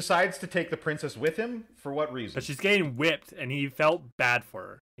 he decides to take the princess with him. For what reason? But she's getting whipped, and he felt bad for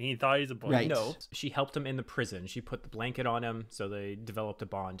her. And he thought he's a boy. Right. No, she helped him in the prison. She put the blanket on him, so they developed a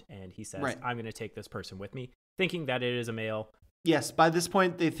bond, and he says, I'm going to take this person with me, thinking that it is a male. Yes, by this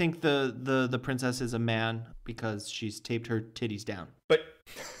point, they think the princess is a man because she's taped her titties down. But...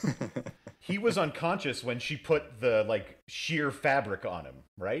 He was unconscious when she put the sheer fabric on him,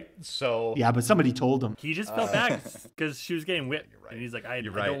 right? So yeah, but somebody told him. He just felt bad because she was getting whipped, right. And he's like, I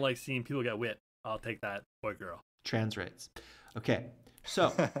right. don't like seeing people get whipped. I'll take that boy, girl. Trans rights. Okay,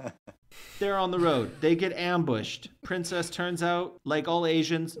 so they're on the road. They get ambushed. Princess turns out, like all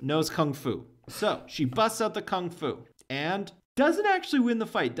Asians, knows kung fu. So she busts out the kung fu and doesn't actually win the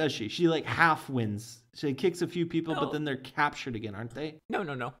fight, does she? She half wins. She kicks a few people, but then they're captured again, aren't they?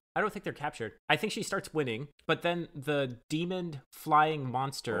 No. I don't think they're captured. I think she starts winning, but then the demon flying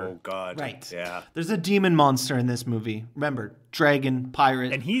monster... Oh, God. Right. Yeah. There's a demon monster in this movie. Remember, dragon,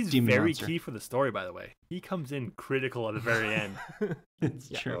 pirate, and he's demon very monster. Key for the story, by the way. He comes in critical at the very end. It's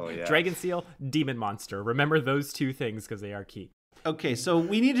true. Oh, yeah. Dragon seal, demon monster. Remember those two things because they are key. Okay, so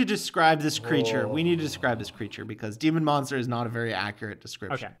we need to describe this creature. We need to describe this creature because demon monster is not a very accurate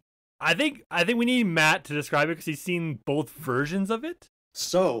description. Okay. I think we need Matt to describe it because he's seen both versions of it.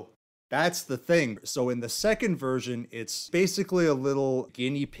 So that's the thing. So in the second version, it's basically a little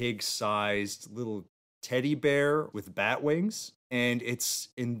guinea pig sized little teddy bear with bat wings. And it's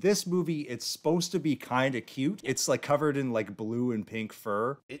in this movie, it's supposed to be kind of cute. It's covered in blue and pink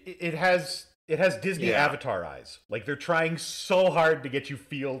fur. It has Disney Avatar eyes. They're trying so hard to get you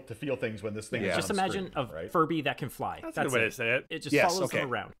feel things when this thing is Just on imagine screen, a right? Furby that can fly. That's a good way to say it. It just follows them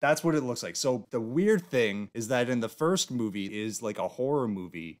around. That's what it looks like. So the weird thing is that in the first movie is a horror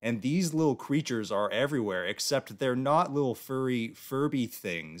movie, and these little creatures are everywhere, except they're not little Furby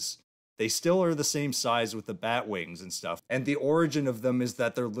things. They still are the same size with the bat wings and stuff. And the origin of them is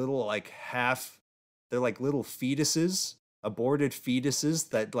that they're little they're little fetuses. Aborted fetuses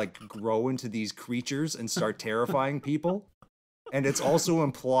that grow into these creatures and start terrifying people. And it's also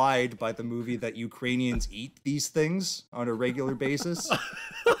implied by the movie that Ukrainians eat these things on a regular basis.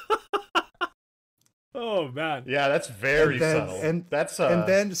 Oh Oh man. Yeah, that's very subtle.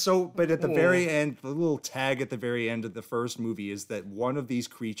 But at the very end, the little tag at the very end of the first movie is that one of these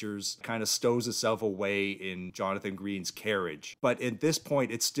creatures kind of stows itself away in Jonathan Green's carriage. But at this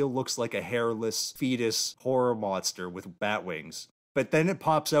point, it still looks like a hairless fetus horror monster with bat wings. But then it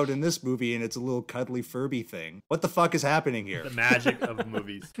pops out in this movie and it's a little cuddly Furby thing. What the fuck is happening here? The magic of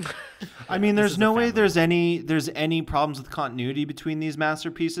movies. I mean, there's no way there's any problems with continuity between these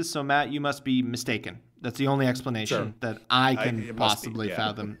masterpieces. So Matt, you must be mistaken. That's the only explanation that I can possibly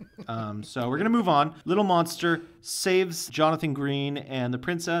fathom. So we're going to move on. Little Monster saves Jonathan Green and the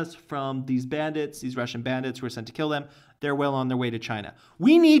princess from these bandits, these Russian bandits who are sent to kill them. They're well on their way to China.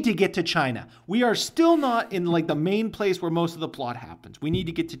 We need to get to China. We are still not in like the main place where most of the plot happens. We need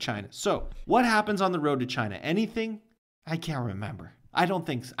to get to China. So what happens on the road to China? Anything? I can't remember. I don't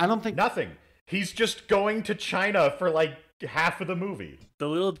think nothing. He's just going to China for like half of the movie. The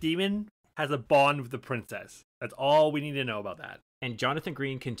little demon has a bond with the princess. That's all we need to know about that. And Jonathan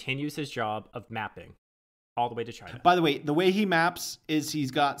Green continues his job of mapping all the way to China. By the way, the way he maps is he's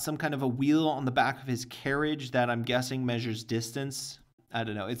got some kind of a wheel on the back of his carriage that I'm guessing measures distance. I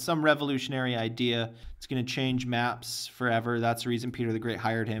don't know. It's some revolutionary idea. It's going to change maps forever. That's the reason Peter the Great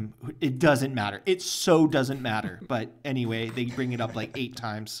hired him. It doesn't matter. It so doesn't matter. But anyway, they bring it up like 8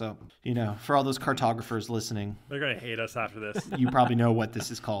 times. So, for all those cartographers listening. They're going to hate us after this. You probably know what this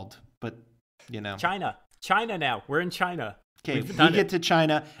is called. But, China now. We're in China. Okay, we get to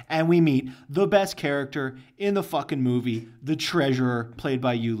China and we meet the best character in the fucking movie, the treasurer, played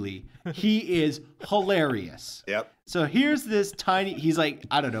by Yu Li. He is hilarious. Yep. So here's this tiny, he's like,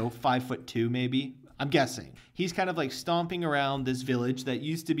 I don't know, 5'2" maybe. I'm guessing. He's kind of like stomping around this village that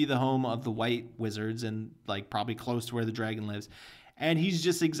used to be the home of the white wizards and like probably close to where the dragon lives. And he's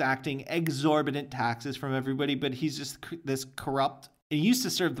just exacting exorbitant taxes from everybody, but he's just this corrupt, he used to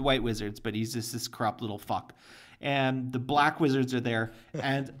serve the white wizards, but he's just this corrupt little fuck. And the black wizards are there.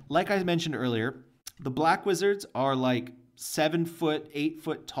 And like I mentioned earlier, the black wizards are like 7 foot, 8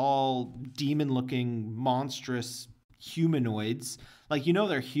 foot tall, demon looking, monstrous humanoids. Like,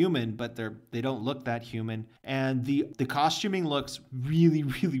 they're human, but they don't look that human. And the costuming looks really,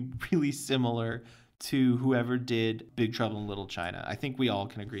 really, really similar to whoever did Big Trouble in Little China. I think we all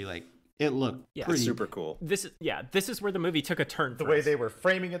can agree, like, it looked pretty super cool. This is where the movie took a turn. The way they were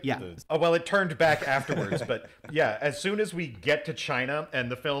framing it. Yeah. It turned back afterwards. But yeah, as soon as we get to China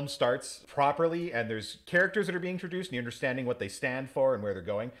and the film starts properly and there's characters that are being introduced and you're understanding what they stand for and where they're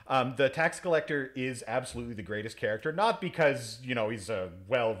going, the tax collector is absolutely the greatest character. Not because, he's a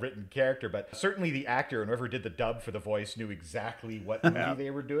well-written character, but certainly the actor and whoever did the dub for the voice knew exactly what movie they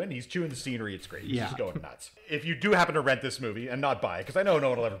were doing. He's chewing the scenery. It's great. He's just going nuts. If you do happen to rent this movie and not buy it, because I know no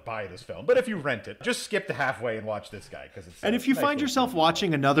one will ever buy this film, but if you rent it, just skip to halfway and watch this guy because it's. And if you find yourself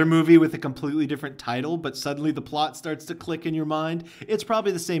watching another movie with a completely different title, but suddenly the plot starts to click in your mind, it's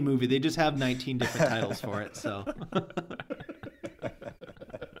probably the same movie. They just have 19 different titles for it. So.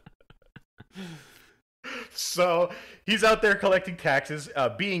 So he's out there collecting taxes,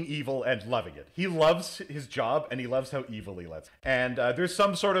 being evil and loving it. He loves his job and he loves how evil he lives. And there's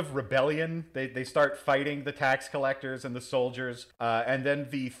some sort of rebellion. They start fighting the tax collectors and the soldiers. And then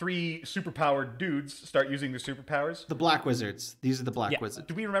the 3 superpowered dudes start using their superpowers. The black wizards. These are the black wizards.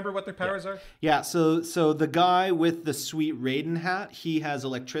 Do we remember what their powers are? Yeah, so the guy with the sweet Raiden hat, he has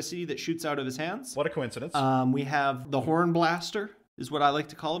electricity that shoots out of his hands. What a coincidence. We have the horn blaster. Is what I like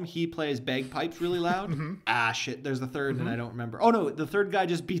to call him. He plays bagpipes really loud. Shit. There's the third, and I don't remember. Oh, no. The third guy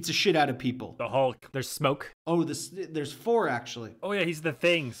just beats the shit out of people. The Hulk. There's Smoke. Oh, there's 4, actually. Oh, yeah. He's the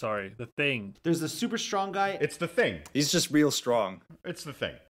Thing. Sorry. The Thing. There's the super strong guy. It's the Thing. He's just real strong. It's the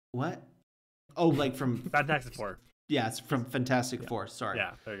Thing. What? Oh, like from... Fantastic Four. Yeah, it's from Fantastic Four. Sorry.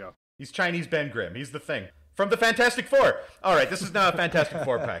 Yeah, there you go. He's Chinese Ben Grimm. He's the Thing. From the Fantastic Four. All right, this is now a Fantastic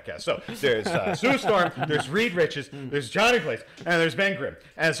Four podcast. So there's Sue Storm, there's Reed Richards, there's Johnny Blaze, and there's Ben Grimm.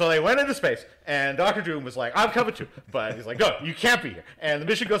 And so they went into space, and Dr. Doom was like, I'm coming too. But he's like, no, you can't be here. And the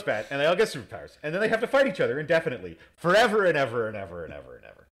mission goes bad, and they all get superpowers. And then they have to fight each other indefinitely, forever and ever and ever and ever and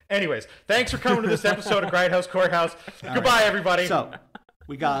ever. Anyways, thanks for coming to this episode of Grindhouse Courthouse. Goodbye, everybody. So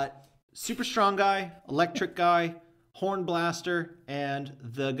we got super strong guy, electric guy, horn blaster, and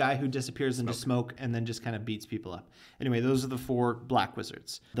the guy who disappears into smoke and then just kind of beats people up. Anyway, those are the 4 black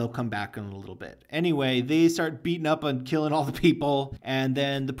wizards. They'll come back in a little bit. Anyway, they start beating up and killing all the people, and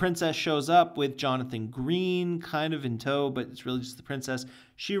then the princess shows up with Jonathan Green kind of in tow, but it's really just the princess.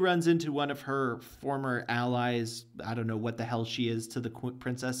 She runs into one of her former allies. I don't know what the hell she is to the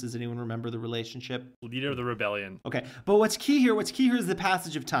princess. Does anyone remember the relationship? Leader of the rebellion. Okay, but what's key here is the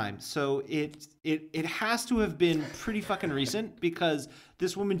passage of time. So it has to have been pretty fucking recent, because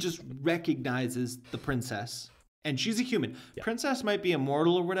this woman just recognizes the princess. And she's a human. Yeah. Princess might be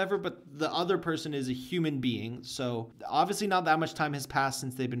immortal or whatever, but the other person is a human being. So obviously not that much time has passed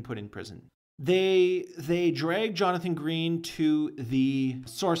since they've been put in prison. They drag Jonathan Green to the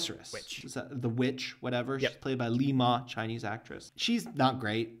sorceress. Witch. The witch, whatever. Yep. She's played by Li Ma, Chinese actress. She's not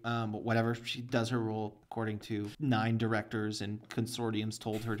great, but whatever. She does her role according to 9 directors and consortiums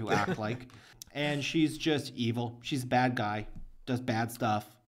told her to act like. And she's just evil. She's a bad guy, does bad stuff.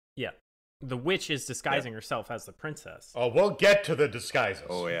 Yeah. The witch is disguising herself as the princess. Oh, we'll get to the disguises.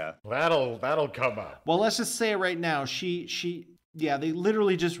 Oh, yeah. That'll come up. Well, let's just say it right now. Yeah, they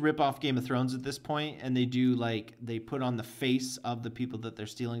literally just rip off Game of Thrones at this point, and they put on the face of the people that they're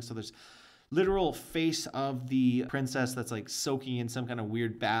stealing. So there's literal face of the princess that's like soaking in some kind of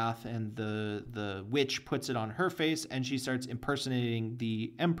weird bath, and the witch puts it on her face, and she starts impersonating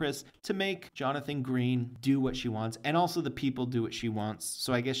the empress to make Jonathan Green do what she wants, and also the people do what she wants.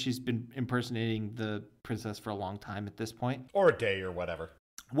 So I guess she's been impersonating the princess for a long time at this point. Or a day or whatever.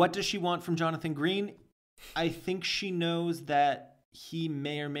 What does she want from Jonathan Green? I think she knows that he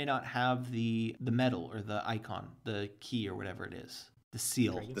may or may not have the medal or the icon, the key or whatever it is. The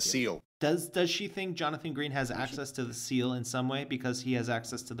seal. The seal. Does she think Jonathan Green has access to the seal in some way because he has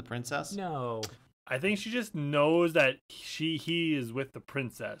access to the princess? No. I think she just knows that he is with the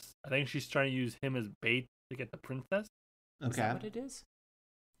princess. I think she's trying to use him as bait to get the princess. Okay. Is that what it is?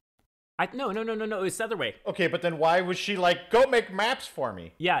 No. It's the other way. Okay, but then why was she like, go make maps for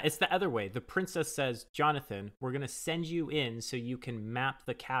me? Yeah, it's the other way. The princess says, Jonathan, we're going to send you in so you can map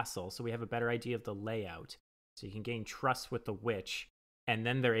the castle so we have a better idea of the layout. So you can gain trust with the witch, and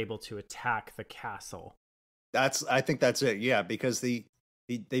then they're able to attack the castle. I think that's it. Yeah, because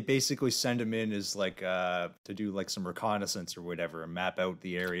they basically send him in as like to do like some reconnaissance or whatever and map out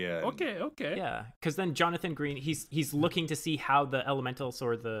the area. Okay. Yeah, because then Jonathan Green, he's looking to see how the elementals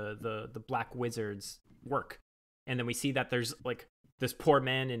or the black wizards work, and then we see that there's like this poor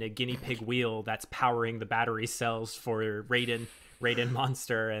man in a guinea pig wheel that's powering the battery cells for Raiden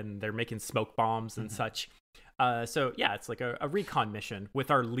Monster, and they're making smoke bombs and such. So yeah, it's like a recon mission with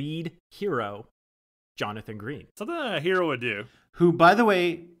our lead hero, Jonathan Green. Something that a hero would do. Who, by the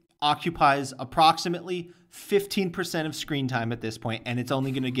way, occupies approximately 15% of screen time at this point, and it's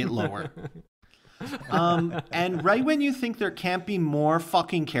only going to get lower. And right when you think there can't be more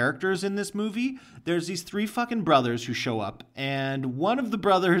fucking characters in this movie, there's these 3 fucking brothers who show up, and one of the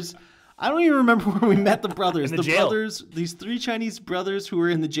brothers, I don't even remember where we met the brothers. In the jail. Brothers, these 3 Chinese brothers who were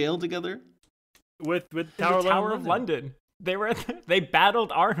in the jail together. With Tower of London. They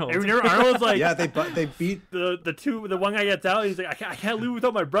battled Arnold. And Arnold's like, yeah, they beat the one guy gets out. He's like, I can't live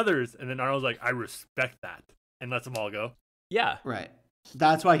without my brothers. And then Arnold's like, I respect that, and lets them all go. Yeah, right.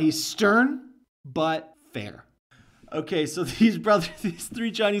 That's why he's stern but fair. Okay, so these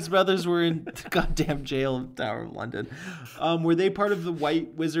 3 Chinese brothers were in the goddamn jail of Tower of London. Were they part of the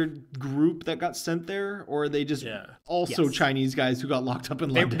White Wizard group that got sent there, or are they just also Chinese guys who got locked up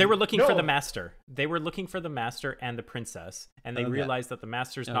in London? They were looking for the master. They were looking for the master and the princess, and they realized that the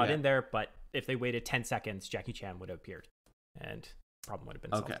master's not in there. But if they waited 10 seconds, Jackie Chan would have appeared, and the problem would have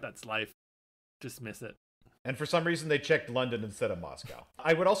been solved. That's life. Dismiss it. And for some reason, they checked London instead of Moscow.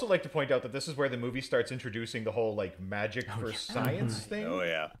 I would also like to point out that this is where the movie starts introducing the whole, like, magic for science thing. Oh,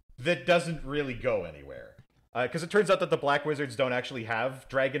 yeah. That doesn't really go anywhere. Because it turns out that the Black Wizards don't actually have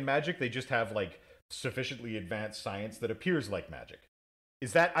dragon magic. They just have, like, sufficiently advanced science that appears like magic.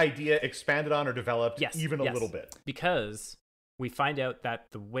 Is that idea expanded on or developed even a little bit? Because we find out that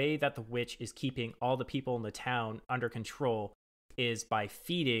the way that the witch is keeping all the people in the town under control is by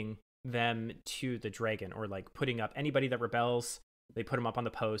feeding them to the dragon, or like putting up anybody that rebels. They put them up on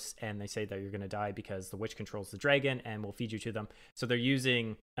the posts and they say that you're going to die because the witch controls the dragon and will feed you to them. So they're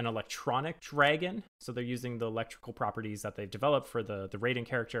using an electronic dragon. So they're using the electrical properties that they've developed for the Raiden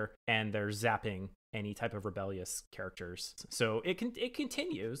character, and they're zapping any type of rebellious characters. So it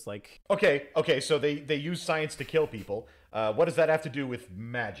continues like. Okay. So they use science to kill people. What does that have to do with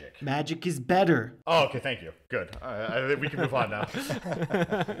magic? Magic is better. Oh, okay. Thank you. Good. We can move on now.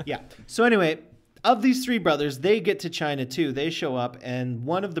 Yeah. So anyway, of these 3 brothers, they get to China too. They show up, and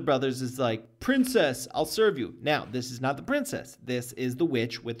one of the brothers is like, "Princess, I'll serve you." Now, this is not the princess. This is the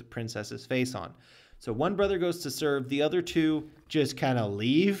witch with the princess's face on. So one brother goes to serve. The other 2 just kind of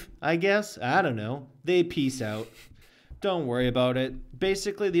leave, I guess. I don't know. They peace out. Don't worry about it.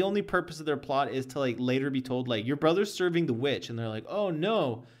 Basically, the only purpose of their plot is to like later be told like your brother's serving the witch, and they're like, oh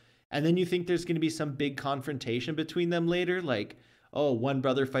no. And then you think there's going to be some big confrontation between them later, like, oh, one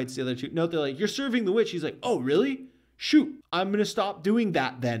brother fights the other two. No, they're like, you're serving the witch. He's like, oh, really? Shoot, I'm going to stop doing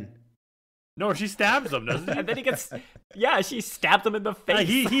that then. No, she stabs him, doesn't she? And then he gets, she stabbed him in the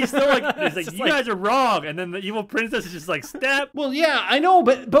face. He's still like, he's like, you guys are wrong. And then the evil princess is just like, stab. Well, yeah, I know,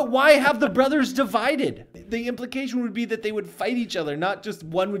 but why have the brothers divided? The implication would be that they would fight each other, not just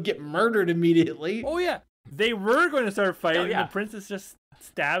one would get murdered immediately. Oh, yeah. They were going to start fighting, and the princess just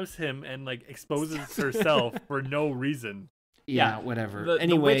stabs him and like exposes herself for no reason. Yeah, whatever.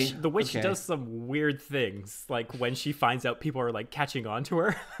 Anyway, the witch does some weird things, like when she finds out people are like catching on to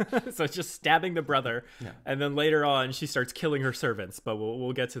her. So it's just stabbing the brother, and then later on she starts killing her servants. But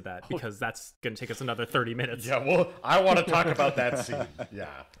we'll get to that because that's gonna take us another 30 minutes. Yeah, well, I want to talk about that scene. Yeah.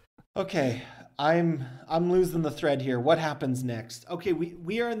 Okay, I'm losing the thread here. What happens next? Okay,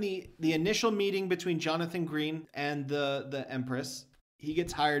 we are in the initial meeting between Jonathan Green and the Empress. He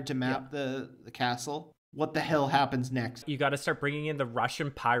gets hired to map the castle. What the hell happens next? You got to start bringing in the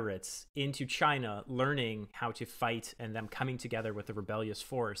Russian pirates into China, learning how to fight, and them coming together with the rebellious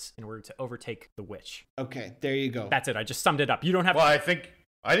force in order to overtake the witch. Okay, there you go. That's it. I just summed it up. You don't have. Well, I think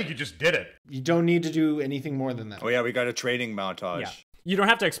you just did it. You don't need to do anything more than that. Oh yeah, we got a training montage. Yeah. You don't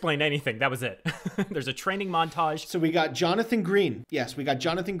have to explain anything. That was it. There's a training montage. So we got Jonathan Green. Yes, we got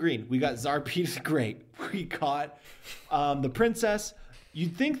Jonathan Green. We got Tsar Peter the Great. We got the princess.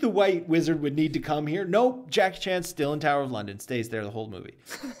 You'd think the white wizard would need to come here. Nope, Jackie Chan's still in Tower of London. Stays there the whole movie.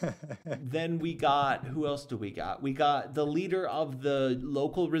 Then we got, who else do we got? We got the leader of the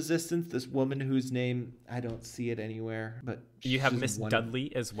local resistance, this woman whose name, I don't see it anywhere. But you have Miss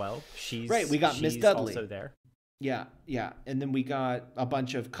Dudley as well. She's we got Miss Dudley. Also there. Yeah. And then we got a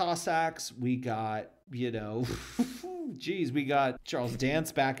bunch of Cossacks. We got, we got Charles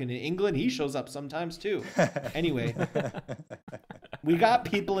Dance back in England. He shows up sometimes too. Anyway, we got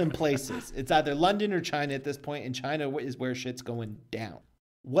people in places. It's either London or China at this point, and China is where shit's going down.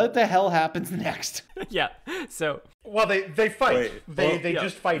 What the hell happens next? Yeah. So, well, they fight. They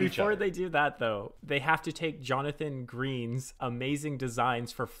just fight each other. Before they do that, though, they have to take Jonathan Green's amazing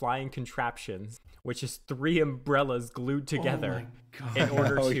designs for flying contraptions, which is 3 umbrellas glued together, in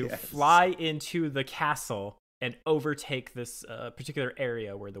order to fly into the castle and overtake this particular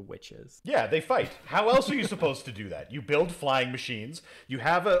area where the witch is. Yeah, they fight. How else are you supposed to do that? You build flying machines. You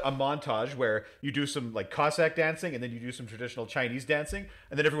have a montage where you do some like Cossack dancing, and then you do some traditional Chinese dancing,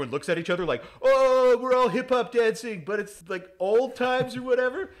 and then everyone looks at each other like, oh, we're all hip-hop dancing, but it's like old times or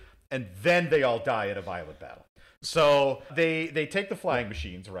whatever. And then they all die in a violent battle. So they take the flying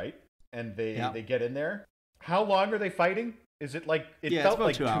machines, right? And they get in there. How long are they fighting? Is it like, it felt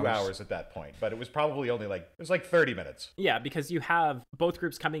like 2 hours at that point, but it was probably only like, it was like 30 minutes. Yeah, because you have both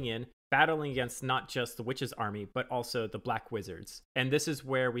groups coming in, battling against not just the witch's army, but also the black wizards. And this is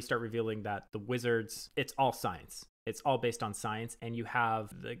where we start revealing that the wizards, it's all science. It's all based on science. And you have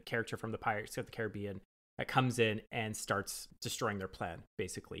the character from the Pirates of the Caribbean that comes in and starts destroying their plan,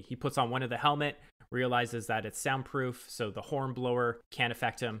 basically. He puts on one of the helmet, realizes that it's soundproof, so the horn blower can't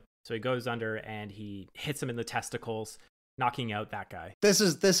affect him. So he goes under and he hits him in the testicles, knocking out that guy. This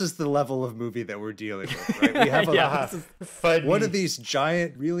is the level of movie that we're dealing with, right? We have one of these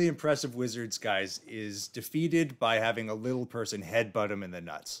giant, really impressive wizards guys is defeated by having a little person headbutt him in the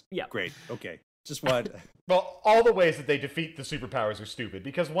nuts. Yeah. Great. Okay. Just what? Well, all the ways that they defeat the superpowers are stupid,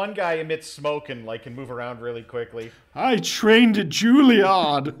 because one guy emits smoke and like can move around really quickly. I trained at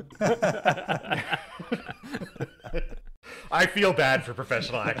Juilliard. I feel bad for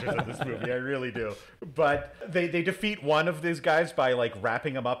professional actors in this movie. I really do. But they defeat one of these guys by like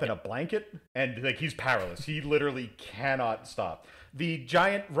wrapping him up in a blanket, and like he's powerless. He literally cannot stop. The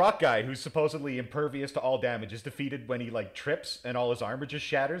giant rock guy who's supposedly impervious to all damage is defeated when he like trips and all his armor just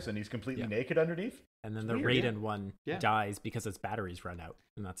shatters and he's completely naked underneath. And then the Raiden one dies because its batteries run out,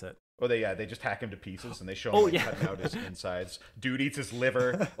 and that's it. Oh, they just hack him to pieces, and they show him cutting out his insides. Dude eats his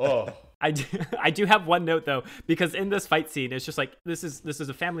liver. Oh, I do have one note though, because in this fight scene, it's just like this is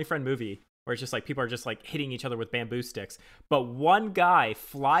a family friend movie where it's just like people are just like hitting each other with bamboo sticks, but one guy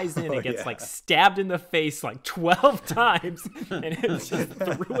flies in and gets like stabbed in the face like 12 times, and it just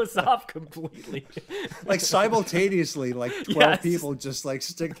threw us off completely. Like simultaneously, like 12 people just like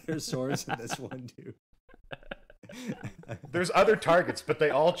stick their swords in this one dude. There's other targets, but they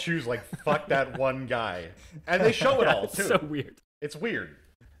all choose like fuck that one guy, and they show it all too. It's so weird. It's weird.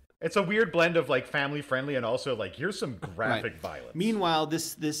 It's a weird blend of like family friendly and also like here's some graphic violence. Meanwhile,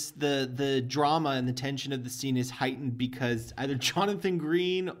 the drama and the tension of the scene is heightened because either Jonathan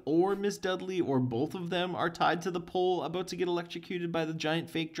Green or Miss Dudley or both of them are tied to the pole about to get electrocuted by the giant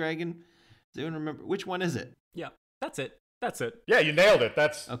fake dragon. Does anyone remember which one is it? Yeah, that's it. That's it. Yeah, you nailed it.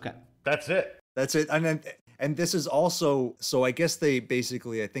 That's it. That's it. And this is also, so I guess they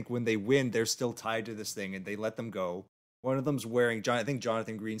basically, I think when they win, they're still tied to this thing and they let them go. One of them's wearing, I think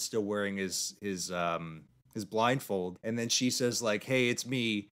Jonathan Green's still wearing his blindfold. And then she says like, hey, it's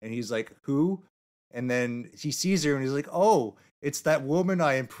me. And he's like, who? And then he sees her and he's like, oh, it's that woman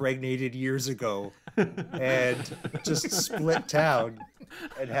I impregnated years ago and just split town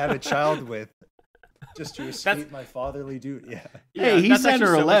and had a child with. Just to escape my fatherly duty. Yeah. Hey, he sent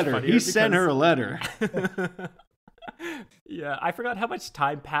her a letter. He sent her a letter. Yeah, I forgot how much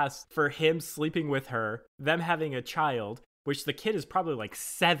time passed for him sleeping with her, them having a child, which the kid is probably like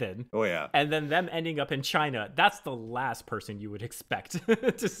 7. Oh, yeah. And then them ending up in China. That's the last person you would expect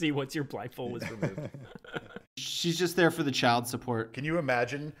to see once your blindfold was removed. She's just there for the child support. Can you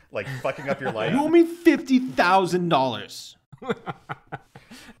imagine like fucking up your life? You owe me $50,000.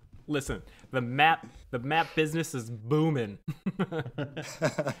 Listen, the map business is booming.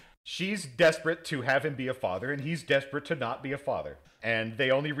 She's desperate to have him be a father, and he's desperate to not be a father. And they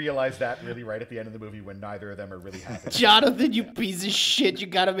only realize that really right at the end of the movie when neither of them are really happy. Jonathan, you piece of shit. You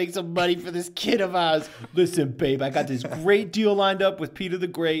got to make some money for this kid of ours. Listen, babe, I got this great deal lined up with Peter the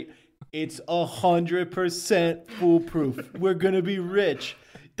Great. It's 100% foolproof. We're going to be rich.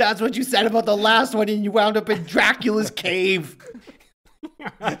 That's what you said about the last one, and you wound up in Dracula's cave.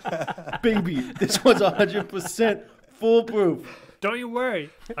 Baby, this one's 100% foolproof. Don't you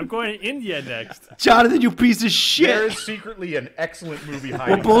worry. I'm going to India next. Jonathan, you piece of shit. There is secretly an excellent movie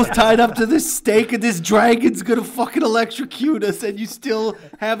hiding. We're both tied up to this stake and this dragon's gonna fucking electrocute us and you still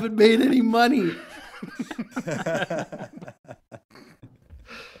haven't made any money.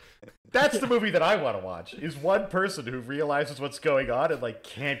 That's the movie that I want to watch, is one person who realizes what's going on and like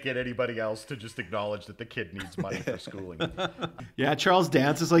can't get anybody else to just acknowledge that the kid needs money for schooling. Yeah, Charles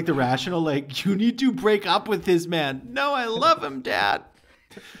Dance is like the rational, like, you need to break up with this man. No, I love him, Dad.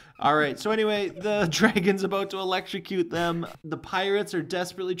 All right, so anyway, the dragon's about to electrocute them. The pirates are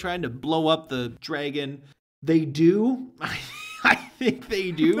desperately trying to blow up the dragon. They do. I think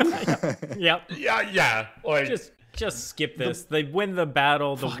they do. Yep. Yeah. Like, Just skip this. They win the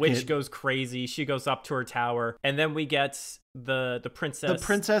battle. The witch goes crazy. She goes up to her tower. And then we get the princess. The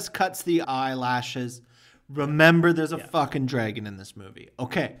princess cuts the eyelashes. Remember, there's a fucking dragon in this movie.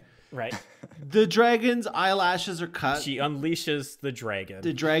 Okay. Right. The dragon's eyelashes are cut. She unleashes the dragon.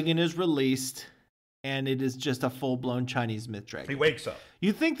 The dragon is released. And it is just a full-blown Chinese myth dragon. he wakes up.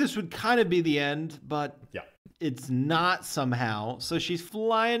 You'd think this would kind of be the end, but it's not somehow. So she's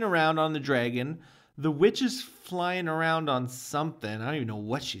flying around on the dragon. The witch is flying around on something. I don't even know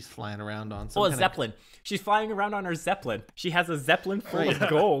what she's flying around on. A zeppelin. She's flying around on her zeppelin. She has a zeppelin full of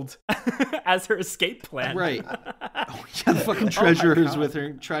gold as her escape plan. Right. Oh, yeah, the fucking treasurer's with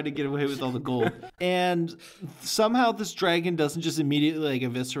her, trying to get away with all the gold. And somehow this dragon doesn't just immediately like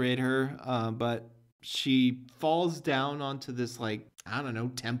eviscerate her, but she falls down onto this like, I don't know,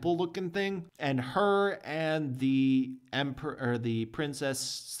 temple-looking thing. And her and the emperor or the princess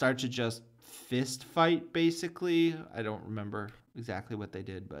start to just fist fight, basically. I don't remember exactly what they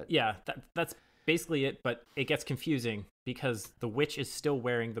did, but yeah, that's basically it. But it gets confusing because the witch is still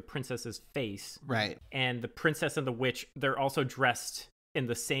wearing the princess's face, right? And the princess and the witch, they're also dressed in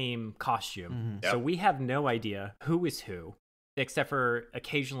the same costume. Mm-hmm. So we have no idea who is who, except for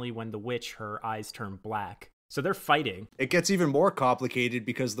occasionally when the witch, her eyes turn black. So they're fighting. It gets even more complicated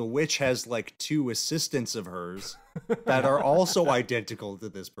because the witch has like 2 assistants of hers that are also identical to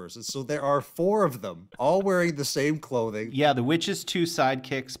this person. So there are 4 of them, all wearing the same clothing. Yeah, the witch's 2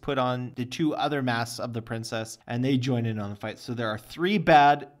 sidekicks put on the 2 other masks of the princess, and they join in on the fight. So there are 3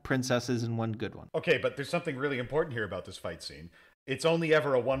 bad princesses and 1 good one. Okay, but there's something really important here about this fight scene. It's only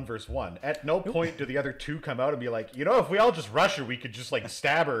ever a 1 versus 1. At no point do the other 2 come out and be like, you know, if we all just rush her, we could just like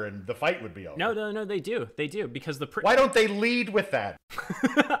stab her and the fight would be over. No, they do because Why don't they lead with that?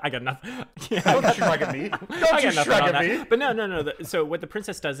 I got nothing. Yeah, don't shrug at me. Don't you shrug at me. But no. So what the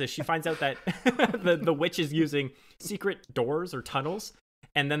princess does is she finds out that the witch is using secret doors or tunnels.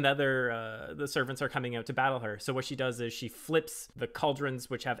 And then the servants are coming out to battle her. So what she does is she flips the cauldrons,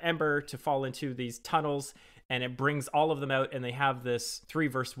 which have ember, to fall into these tunnels, and it brings all of them out, and they have this 3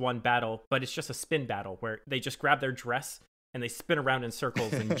 versus 1 battle, but it's just a spin battle where they just grab their dress and they spin around in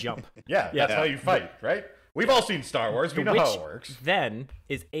circles and jump. That's how you fight, right? We've all seen Star Wars. We know how it works. Then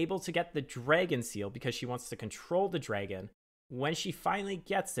is able to get the dragon seal because she wants to control the dragon. When she finally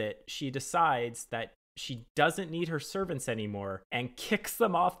gets it, she decides that she doesn't need her servants anymore and kicks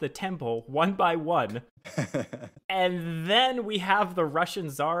them off the temple one by one. And then we have the Russian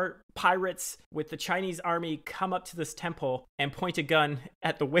Tsar pirates with the Chinese army come up to this temple and point a gun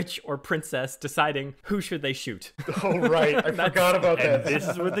at the witch or princess, deciding who should they shoot. Oh, right. I forgot about that. This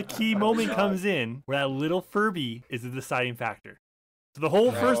is where the key moment comes in, where that little Furby is the deciding factor. So the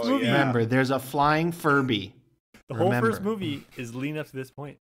whole first movie... Remember, there's a flying Furby. The whole first movie is leading up to this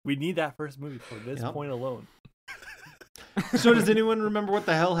point. We need that first movie for this point alone. So does anyone remember what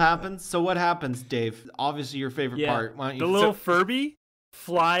the hell happens? So what happens, Dave? Obviously your favorite part. Why don't you... The little Furby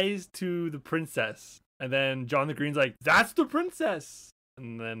flies to the princess. And then John the Green's like, that's the princess.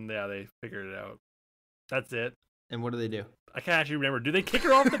 And then, they figured it out. That's it. And what do they do? I can't actually remember. Do they kick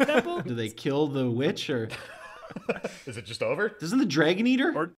her off the temple? Do they kill the witch or... Is it just over? Doesn't the dragon eat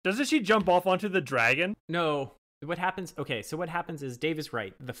her? Or doesn't she jump off onto the dragon? No. What happens? Okay, so what happens is Dave is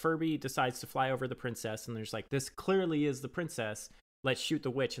right. The Furby decides to fly over the princess, and there's like, this clearly is the princess. Let's shoot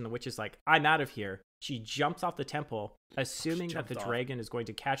the witch. And the witch is like, I'm out of here. She jumps off the temple, assuming that the dragon is going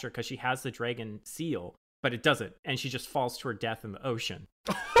to catch her because she has the dragon seal, but it doesn't. And she just falls to her death in the ocean.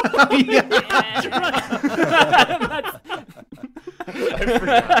 That's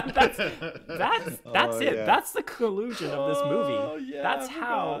it. Yeah. That's the conclusion of this movie. That's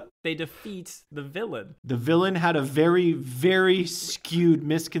how they defeat the villain. The villain had a very, very skewed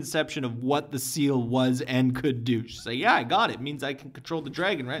misconception of what the seal was and could do. She's like, yeah, I got it. It means I can control the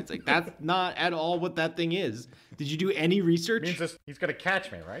dragon, right? It's like, that's not at all what that thing is. Did you do any research? It means he's going to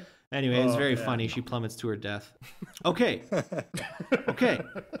catch me, right? Anyway, it's very funny. She plummets to her death. Okay. Okay.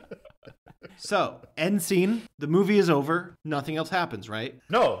 So, end scene. The movie is over. Nothing else happens, right?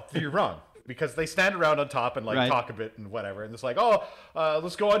 No, you're wrong. Because they stand around on top and talk a bit and whatever. And it's like,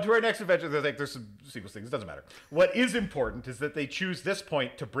 let's go on to our next adventure. They're like, there's some sequence things. It doesn't matter. What is important is that they choose this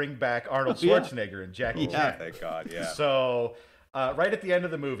point to bring back Arnold Schwarzenegger and Jackie Chan. Thank God, yeah. So... right at the end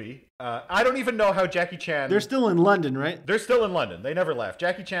of the movie, I don't even know how Jackie Chan... They're still in London, right? They're still in London. They never left.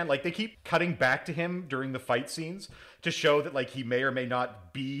 Jackie Chan, they keep cutting back to him during the fight scenes to show that, he may or may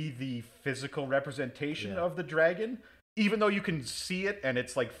not be the physical representation of the dragon, even though you can see it and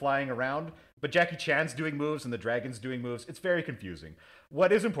it's, flying around. But Jackie Chan's doing moves and the dragon's doing moves. It's very confusing.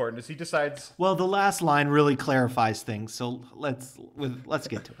 What is important is he decides... Well, the last line really clarifies things, so let's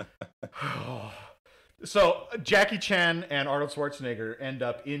get to it. So Jackie Chan and Arnold Schwarzenegger end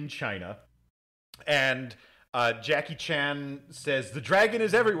up in China, and Jackie Chan says, the dragon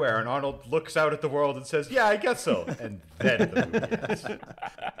is everywhere, and Arnold looks out at the world and says, yeah, I guess so. And then the movie ends.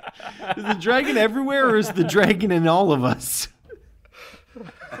 Is the dragon everywhere, or is the dragon in all of us?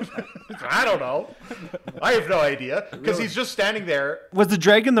 I don't know. I have no idea, because he's just standing there. Was the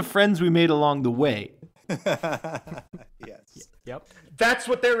dragon the friends we made along the way? Yes. Yep. That's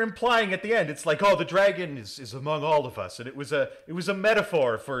what they're implying at the end. It's like, the dragon is among all of us, and it was a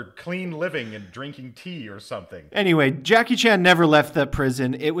metaphor for clean living and drinking tea or something. Anyway, Jackie Chan never left that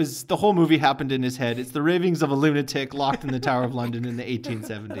prison. The whole movie happened in his head. It's the ravings of a lunatic locked in the Tower of London in the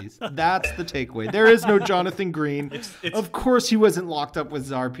 1870s. That's the takeaway. There is no Jonathan Green. Of course he wasn't locked up with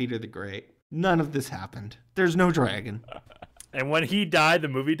Tsar Peter the Great. None of this happened. There's no dragon. And when he died, the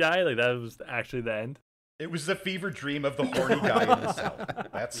movie died? That was actually the end? It was the fever dream of the horny guy in the cell.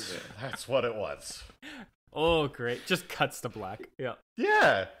 That's what it was. Oh, great. Just cuts to black. Yeah.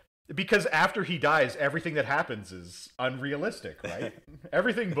 Yeah. Because after he dies, everything that happens is unrealistic, right?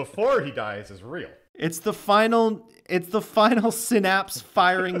 Everything before he dies is real. It's the final synapse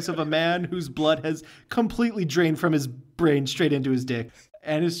firings of a man whose blood has completely drained from his brain straight into his dick.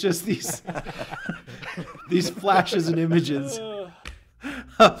 And it's just these flashes and images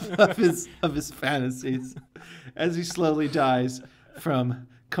of his fantasies as he slowly dies from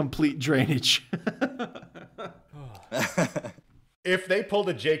complete drainage. If they pulled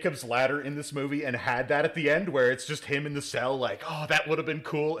a Jacob's Ladder in this movie and had that at the end where it's just him in the cell that would have been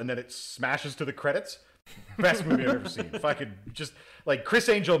cool, and then it smashes to the credits, best movie I've ever seen. If I could just Chris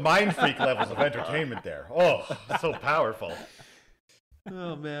Angel mind freak levels of entertainment there. Oh, so powerful.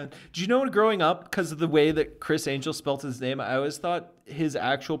 Oh, man. Do you know what, growing up, because of the way that Chris Angel spelt his name, I always thought his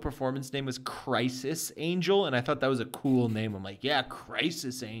actual performance name was Crisis Angel, and I thought that was a cool name. I'm like, yeah,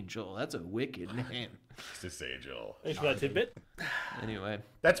 Crisis Angel. That's a wicked name. Crisis Angel. Thanks for that tidbit. Anyway.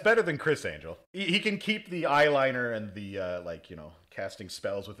 That's better than Chris Angel. He can keep the eyeliner and the, casting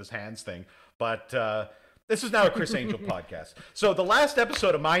spells with his hands thing, but... this is now a Chris Angel podcast. So the last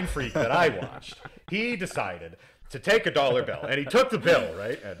episode of Mind Freak that I watched, he decided to take a dollar bill, and he took the bill,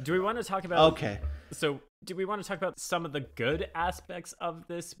 right? And Do we want to talk about... Okay. So do we want to talk about some of the good aspects of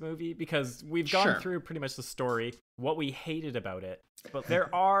this movie? Because we've gone through pretty much the story, what we hated about it. But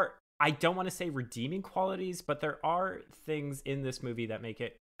there are, I don't want to say redeeming qualities, but there are things in this movie that make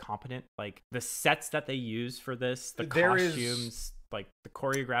it competent. Like the sets that they use for this, the costumes, like the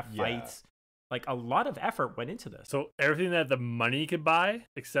choreographed fights. Like a lot of effort went into this. So everything that the money could buy,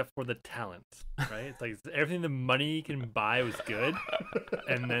 except for the talent, right? It's like everything the money can buy was good,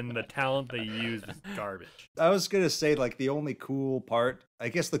 and then the talent they used was garbage. I was gonna say, like, the only cool part, I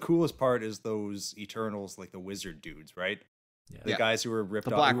guess the coolest part is those Eternals, like the wizard dudes, right? Yeah. The guys who were ripped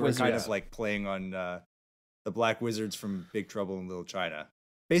off, who were kind of like playing on the Black Wizards from Big Trouble in Little China.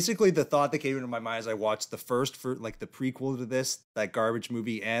 Basically, the thought that came into my mind as I watched the first, for like the prequel to this, that garbage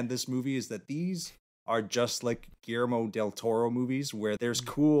movie and this movie, is that these are just like Guillermo del Toro movies where there's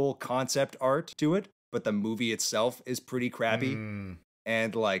cool concept art to it, but the movie itself is pretty crappy.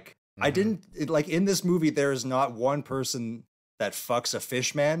 And like, in this movie, there is not one person that fucks a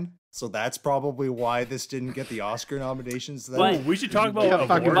fish man. So that's probably why this didn't get the Oscar nominations. But we should talk about. I can't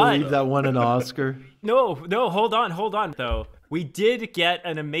fucking believe that won an Oscar. No, hold on, though. We did get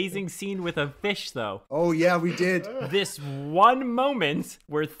an amazing scene with a fish, though. Oh, yeah, we did. This one moment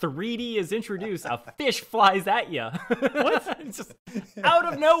where 3D is introduced, a fish flies at you. What? It's just out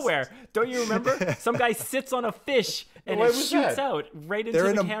of nowhere. Don't you remember? Some guy sits on a fish and it shoots out right into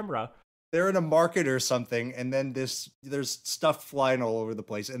the camera. They're in a market or something, and then there's stuff flying all over the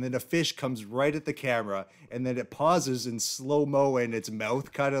place, and then a fish comes right at the camera, and then it pauses in slow-mo, and its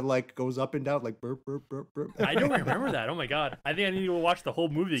mouth kind of like goes up and down, like burp, burp, burp, burp. I don't remember that. Oh my god. I think I need to watch the whole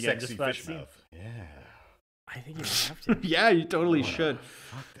movie again. Sexy just for that fish scene. mouth. Yeah. I think you have to. Yeah, you totally should.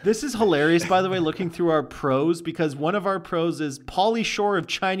 This is hilarious, by the way, looking through our pros, because one of our pros is Pauly Shore of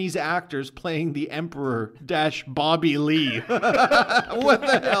Chinese actors playing the Emperor - Bobby Lee. What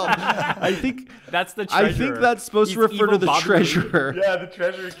the hell? I think that's the treasurer. I think that's supposed to refer to the treasurer. Yeah, the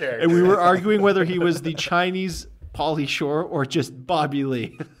treasurer character. And we were arguing whether he was the Chinese Pauly Shore or just Bobby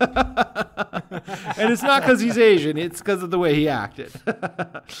Lee. And it's not because he's Asian, it's because of the way he acted.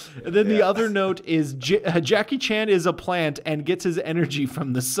 And then the other note is Jackie Chan is a plant and gets his energy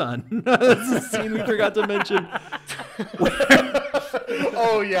from the sun. That's a scene we forgot to mention.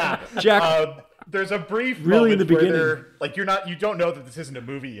 Oh yeah, Jack. There's a brief really moment in the beginning, where like you don't know that this isn't a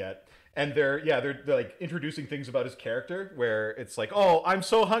movie yet. And they're like introducing things about his character where it's like, oh, I'm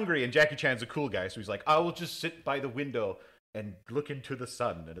so hungry. And Jackie Chan's a cool guy. So he's like, I will just sit by the window and look into the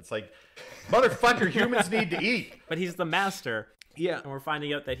sun. And it's like, motherfucker, humans need to eat. But he's the master. Yeah. And we're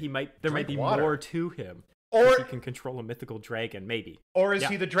finding out that there might be water. more to him. Or he can control a mythical dragon, maybe. Or is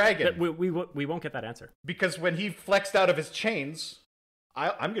he the dragon? We won't get that answer. Because when he flexed out of his chains,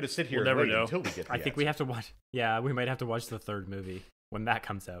 I'm going to sit here and wait until we get the I think answer. we have to watch. Yeah, we might have to watch the third movie when that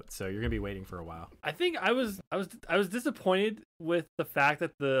comes out, so you're gonna be waiting for a while. I think I was disappointed with the fact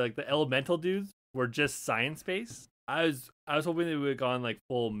that the elemental dudes were just science based. I was hoping they would have gone like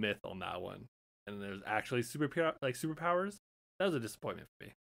full myth on that one, and there's actually superpowers. That was a disappointment for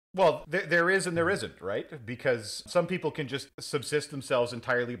me. Well, there is and there isn't, right? Because some people can just subsist themselves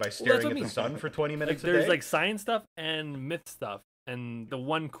entirely by staring at the sun for 20 minutes a day. There's like science stuff and myth stuff. And the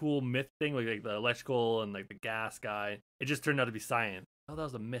one cool myth thing, like the electrical and like the gas guy, it just turned out to be science. Oh, that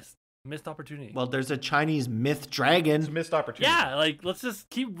was a missed opportunity. Well, there's a Chinese myth dragon. It's a missed opportunity. Yeah, like let's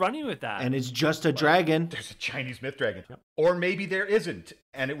just keep running with that. And it's just a dragon. There's a Chinese myth dragon. Yep. Or maybe there isn't.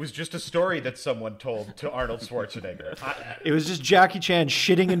 And it was just a story that someone told to Arnold Schwarzenegger. It was just Jackie Chan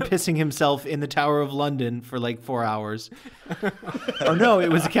shitting and pissing himself in the Tower of London for like 4 hours. Or no, it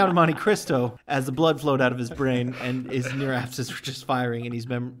was the Count of Monte Cristo as the blood flowed out of his brain and his neurapses were just firing and he's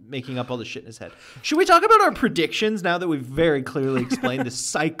been making up all the shit in his head. Should we talk about our predictions now that we've very clearly explained this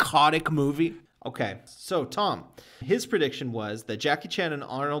psychotic movie? Okay, so Tom, his prediction was that Jackie Chan and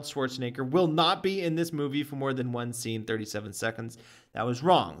Arnold Schwarzenegger will not be in this movie for more than one scene, 37 seconds. That was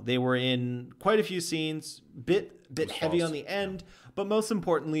wrong. They were in quite a few scenes, bit heavy on the end, but most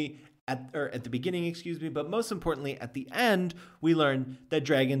importantly, at the beginning, but most importantly, at the end, we learned that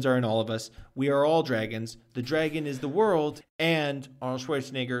dragons are in all of us. We are all dragons. The dragon is the world, and Arnold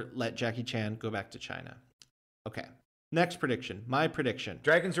Schwarzenegger let Jackie Chan go back to China. Okay, next prediction. My prediction.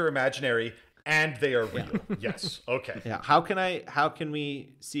 Dragons are imaginary. And they are real. Yeah. Yes. Okay. Yeah. How can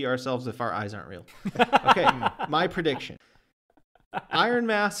we see ourselves if our eyes aren't real? Okay. My prediction. Iron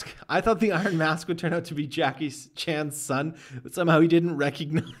Mask. I thought the Iron Mask would turn out to be Jackie Chan's son, but somehow he didn't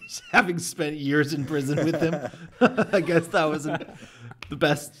recognize having spent years in prison with him. I guess that wasn't the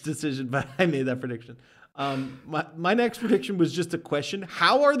best decision, but I made that prediction. My next prediction was just a question.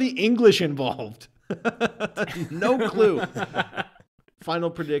 How are the English involved? No clue. Final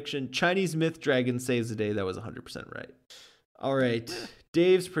prediction. Chinese myth dragon saves the day. That was 100% right. All right.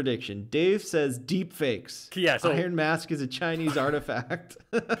 Dave's prediction. Dave says deep fakes. Yeah, so Iron Mask is a Chinese artifact.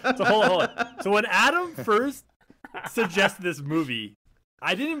 So hold on. So when Adam first suggested this movie,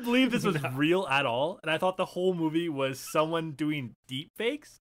 I didn't believe this was real at all, and I thought the whole movie was someone doing deep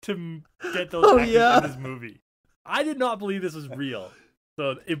fakes to get those actors in this movie. I did not believe this was real.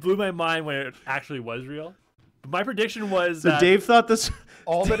 So it blew my mind when it actually was real. But my prediction was that Dave thought this...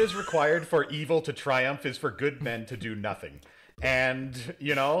 All that is required for evil to triumph is for good men to do nothing. And,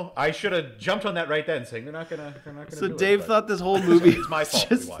 you know, I should have jumped on that right then, saying they're not gonna So do Dave it, thought this whole movie it's my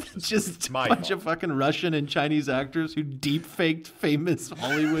fault we watched this. just a bunch of fucking Russian and Chinese actors who deep faked famous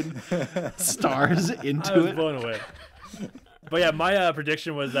Hollywood stars into I was it. blown away. But yeah, my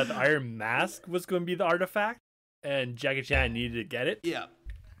prediction was that the Iron Mask was going to be the artifact, and Jackie Chan needed to get it. Yeah.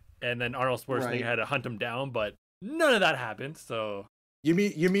 And then Arnold Schwarzenegger had to hunt him down, but none of that happened. So You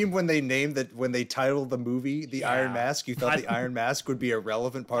mean when they titled the movie The Iron Mask, you thought the Iron Mask would be a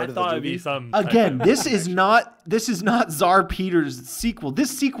relevant part of the movie? It'd be some Again, this is not Czar Peter's sequel. This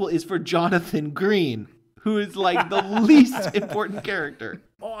sequel is for Jonathan Green, who is like the least important character.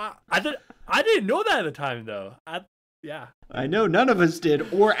 Oh, I didn't know that at the time though. I know none of us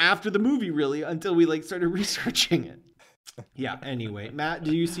did, or after the movie really, until we like started researching it. Yeah. Anyway, Matt,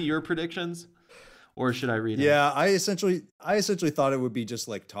 do you see your predictions? Or should I read it? Yeah, I essentially thought it would be just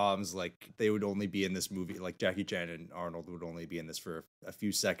like Tom's, like they would only be in this movie, like Jackie Chan and Arnold would only be in this for a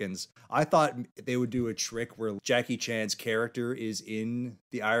few seconds. I thought they would do a trick where Jackie Chan's character is in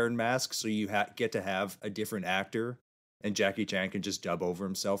the Iron Mask, so you get to have a different actor, and Jackie Chan can just dub over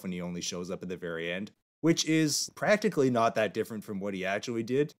himself, and he only shows up at the very end. Which is practically not that different from what he actually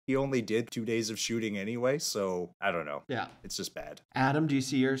did. He only did 2 days of shooting anyway, so I don't know. Yeah. It's just bad. Adam, do you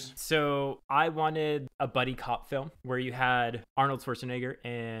see yours? So I wanted a buddy cop film where you had Arnold Schwarzenegger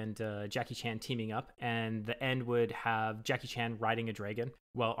and Jackie Chan teaming up, and the end would have Jackie Chan riding a dragon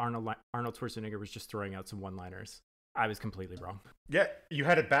while Arnold Schwarzenegger was just throwing out some one-liners. I was completely wrong. Yeah, you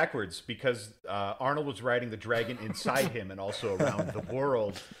had it backwards because Arnold was riding the dragon inside him and also around the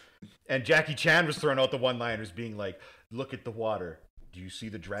world. And Jackie Chan was throwing out the one-liners being like, look at the water. Do you see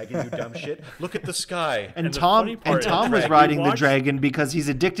the dragon, you dumb shit? Look at the sky. And Tom was riding the dragon because he's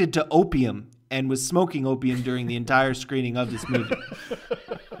addicted to opium and was smoking opium during the entire screening of this movie.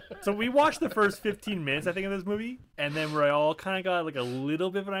 So we watched the first 15 minutes, I think, of this movie, and then we all kind of got like a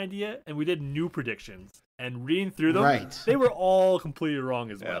little bit of an idea, and we did new predictions. And reading through them, they were all completely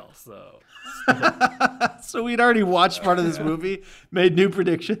wrong as well. So So we'd already watched part of this movie, made new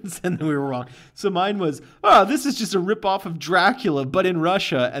predictions, and then we were wrong. So mine was, this is just a ripoff of Dracula, but in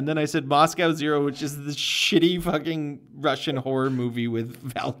Russia. And then I said Moscow Zero, which is the shitty fucking Russian horror movie with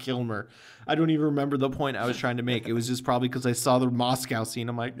Val Kilmer. I don't even remember the point I was trying to make. It was just probably because I saw the Moscow scene.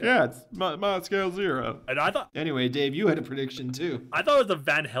 I'm like, yeah, it's Moscow Zero. And I thought... Anyway, Dave, you had a prediction too. I thought it was a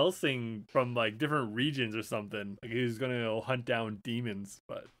Van Helsing from like different regions or something. Like he was going to hunt down demons,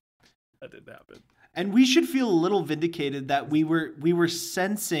 but that didn't happen. And we should feel a little vindicated that we were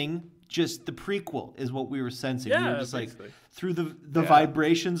sensing just the prequel is what we were sensing. Yeah, we were just basically. like through the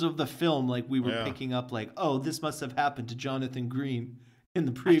vibrations of the film, like we were picking up like, oh, this must have happened to Jonathan Green in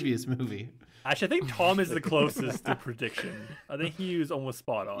the previous movie. Actually, I think Tom is the closest to prediction. I think he was almost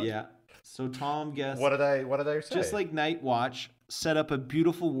spot on. Yeah. So Tom guessed. What did I say? Just like Night Watch, set up a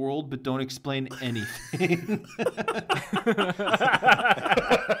beautiful world, but don't explain anything.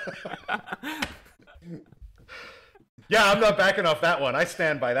 Yeah, I'm not backing off that one. I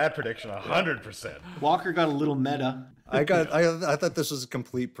stand by that prediction 100%. Walker got a little meta. I thought this was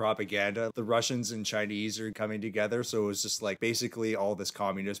complete propaganda. The Russians and Chinese are coming together, so it was just like basically all this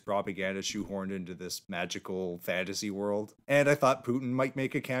communist propaganda shoehorned into this magical fantasy world. And I thought Putin might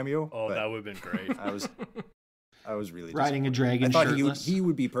make a cameo. Oh, that would have been great. I was really riding a dragon. I thought shirtless. he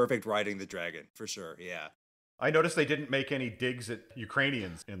would be perfect riding the dragon for sure. Yeah. I noticed they didn't make any digs at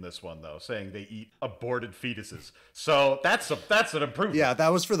Ukrainians in this one, though, saying they eat aborted fetuses. So that's an improvement. Yeah,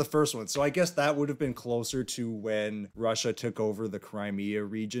 that was for the first one. So I guess that would have been closer to when Russia took over the Crimea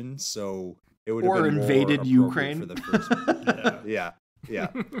region. So it would have been invaded more Ukraine for the first one. Yeah.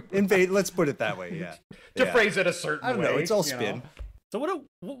 Invade. Let's put it that way. Yeah. To phrase it a certain way. I don't know. It's all spin. So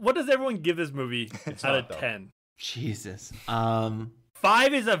what does everyone give this movie out of 10? Jesus. 5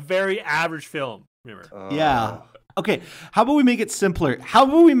 is a very average film. Remember? Yeah. Okay. How about we make it simpler?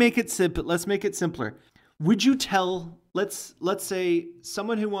 Let's make it simpler. Would you tell? Let's say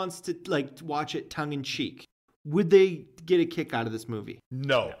someone who wants to like watch it tongue in cheek. Would they get a kick out of this movie?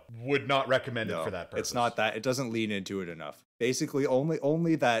 No, would not recommend it for that purpose. It's not that. It doesn't lean into it enough. Basically,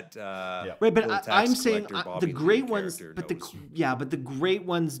 only that. Right, but I'm saying the great ones, but knows. the great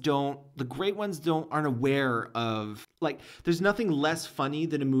ones don't. The great ones aren't aware of, like. There's nothing less funny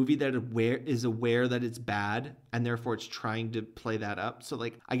than a movie that is aware that it's bad and therefore it's trying to play that up. So,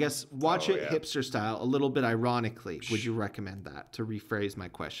 like, I guess watch it hipster style, a little bit ironically. Would you recommend that? To rephrase my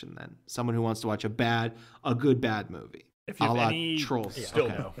question, then, someone who wants to watch a good bad movie, if you have any Trolls, still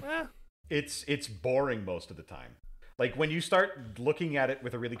no. It's boring most of the time. Like, when you start looking at it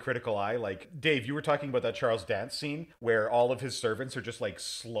with a really critical eye, like, Dave, you were talking about that Charles Dance scene where all of his servants are just, like,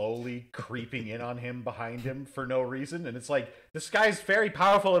 slowly creeping in on him behind him for no reason. And it's like, this guy's very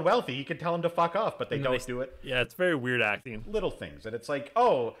powerful and wealthy. He can tell him to fuck off, but they don't do it. Yeah, it's very weird acting. Little things. And it's like,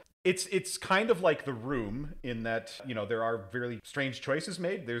 oh... It's kind of like The Room in that, you know, there are really strange choices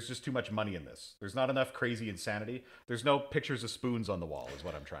made. There's just too much money in this. There's not enough crazy insanity. There's no pictures of spoons on the wall is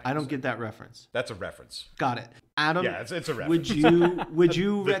what I'm trying to say. I don't get that reference. That's a reference. Got it. Adam, yeah, it's a reference. Would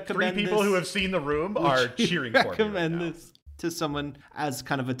you the recommend three people who have seen The Room are cheering for me right recommend now. this to someone as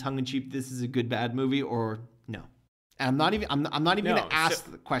kind of a tongue-in-cheek, this is a good bad movie, or no? And I'm not even going to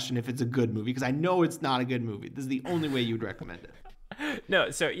ask the question if it's a good movie, because I know it's not a good movie. This is the only way you'd recommend it.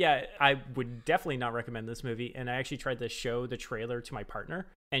 No, so yeah, I would definitely not recommend this movie. And I actually tried to show the trailer to my partner,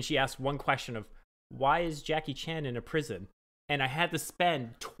 and she asked one question of, why is Jackie Chan in a prison? And I had to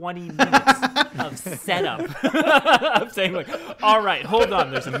spend 20 minutes of setup of saying, like, all right, hold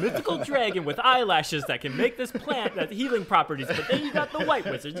on. There's a mythical dragon with eyelashes that can make this plant that healing properties. But then you got the white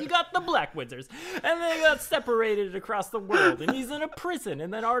wizards, you got the black wizards, and they got separated across the world. And he's in a prison.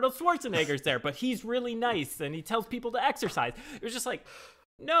 And then Arnold Schwarzenegger's there, but he's really nice and he tells people to exercise. It was just like,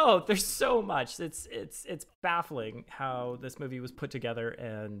 no, there's so much. It's baffling how this movie was put together.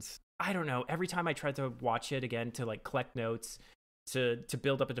 And I don't know, every time I tried to watch it again to like collect notes, to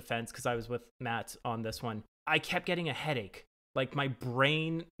build up a defense, because I was with Matt on this one, I kept getting a headache. Like, my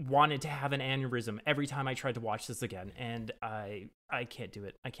brain wanted to have an aneurysm every time I tried to watch this again. And I can't do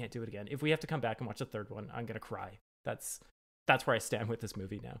it. I can't do it again. If we have to come back and watch the third one, I'm going to cry. That's where I stand with this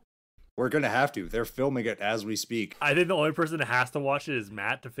movie now. We're going to have to. They're filming it as we speak. I think the only person that has to watch it is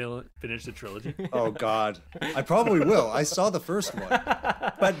Matt to finish the trilogy. Oh, God. I probably will. I saw the first one.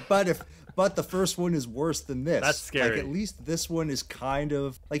 But the first one is worse than this. That's scary. Like, at least this one is kind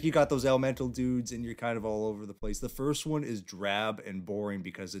of... Like, you got those elemental dudes and you're kind of all over the place. The first one is drab and boring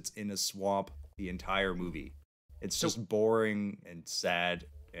because it's in a swamp the entire movie. It's just boring and sad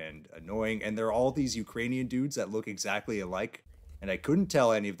and annoying. And there are all these Ukrainian dudes that look exactly alike. And I couldn't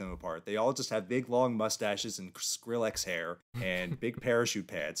tell any of them apart. They all just have big, long mustaches and Skrillex hair and big parachute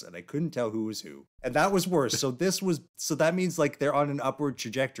pants. And I couldn't tell who was who. And that was worse. So that means like they're on an upward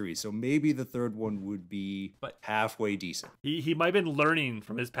trajectory. So maybe the third one would be halfway decent. He might have been learning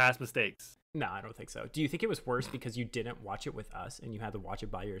from his past mistakes. No, I don't think so. Do you think it was worse because you didn't watch it with us and you had to watch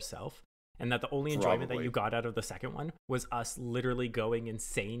it by yourself? And that the only enjoyment that you got out of the second one was us literally going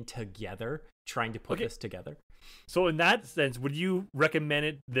insane together, trying to put this together? So in that sense, would you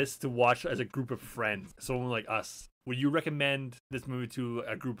recommend this to watch as a group of friends, someone like us? Would you recommend this movie to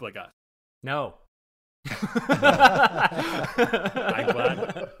a group like us? No. I'm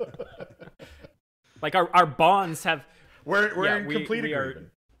glad. Like our bonds have... We're in complete agreement.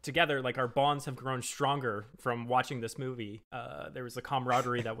 Together, like, our bonds have grown stronger from watching this movie. There was a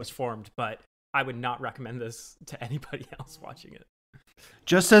camaraderie that was formed, but I would not recommend this to anybody else watching it.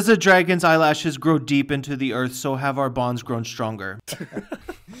 Just as a dragon's eyelashes grow deep into the earth, so have our bonds grown stronger.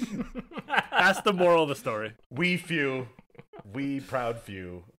 That's the moral of the story. We few, we proud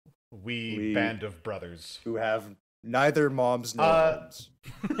few, we band of brothers. Who have neither moms nor homes.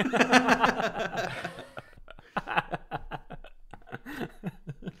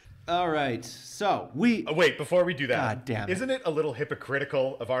 All right, so we... wait, before we do that, God damn it. Isn't it a little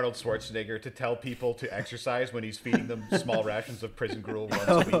hypocritical of Arnold Schwarzenegger to tell people to exercise when he's feeding them small rations of prison gruel once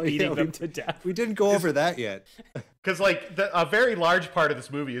a week? Beating them to death. We didn't go over that yet. Because, like, a very large part of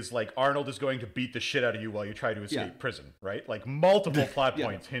this movie is, like, Arnold is going to beat the shit out of you while you try to escape prison, right? Like, multiple plot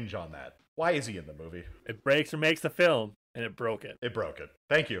points hinge on that. Why is he in the movie? It breaks or makes the film, and it broke it. It broke it.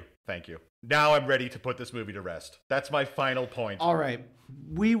 Thank you. Now I'm ready to put this movie to rest. That's my final point. All right.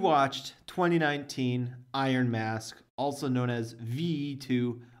 We watched 2019 Iron Mask, also known as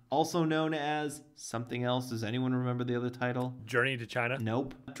VE2, also known as something else. Does anyone remember the other title? Journey to China?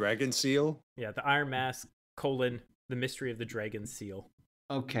 Nope. Dragon Seal? Yeah, the Iron Mask, The Mystery of the Dragon Seal.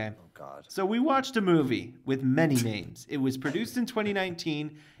 Okay. Oh, God. So we watched a movie with many names. It was produced in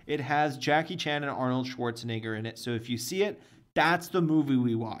 2019. It has Jackie Chan and Arnold Schwarzenegger in it. So if you see it, that's the movie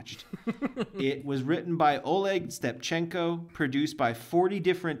we watched. It was written by Oleg Stepchenko, produced by 40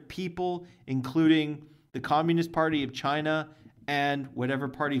 different people, including the Communist Party of China, and whatever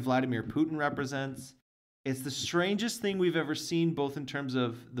party Vladimir Putin represents. It's the strangest thing we've ever seen, both in terms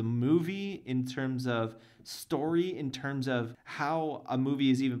of the movie, in terms of story, in terms of how a movie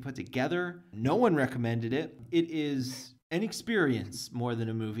is even put together. No one recommended it. It is an experience more than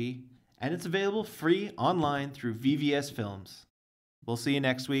a movie, and it's available free online through VVS Films. We'll see you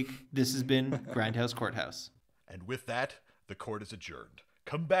next week. This has been Grindhouse Courthouse. And with that, the court is adjourned.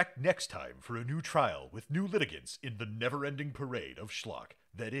 Come back next time for a new trial with new litigants in the never-ending parade of schlock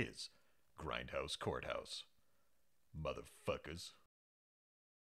that is Grindhouse Courthouse. Motherfuckers.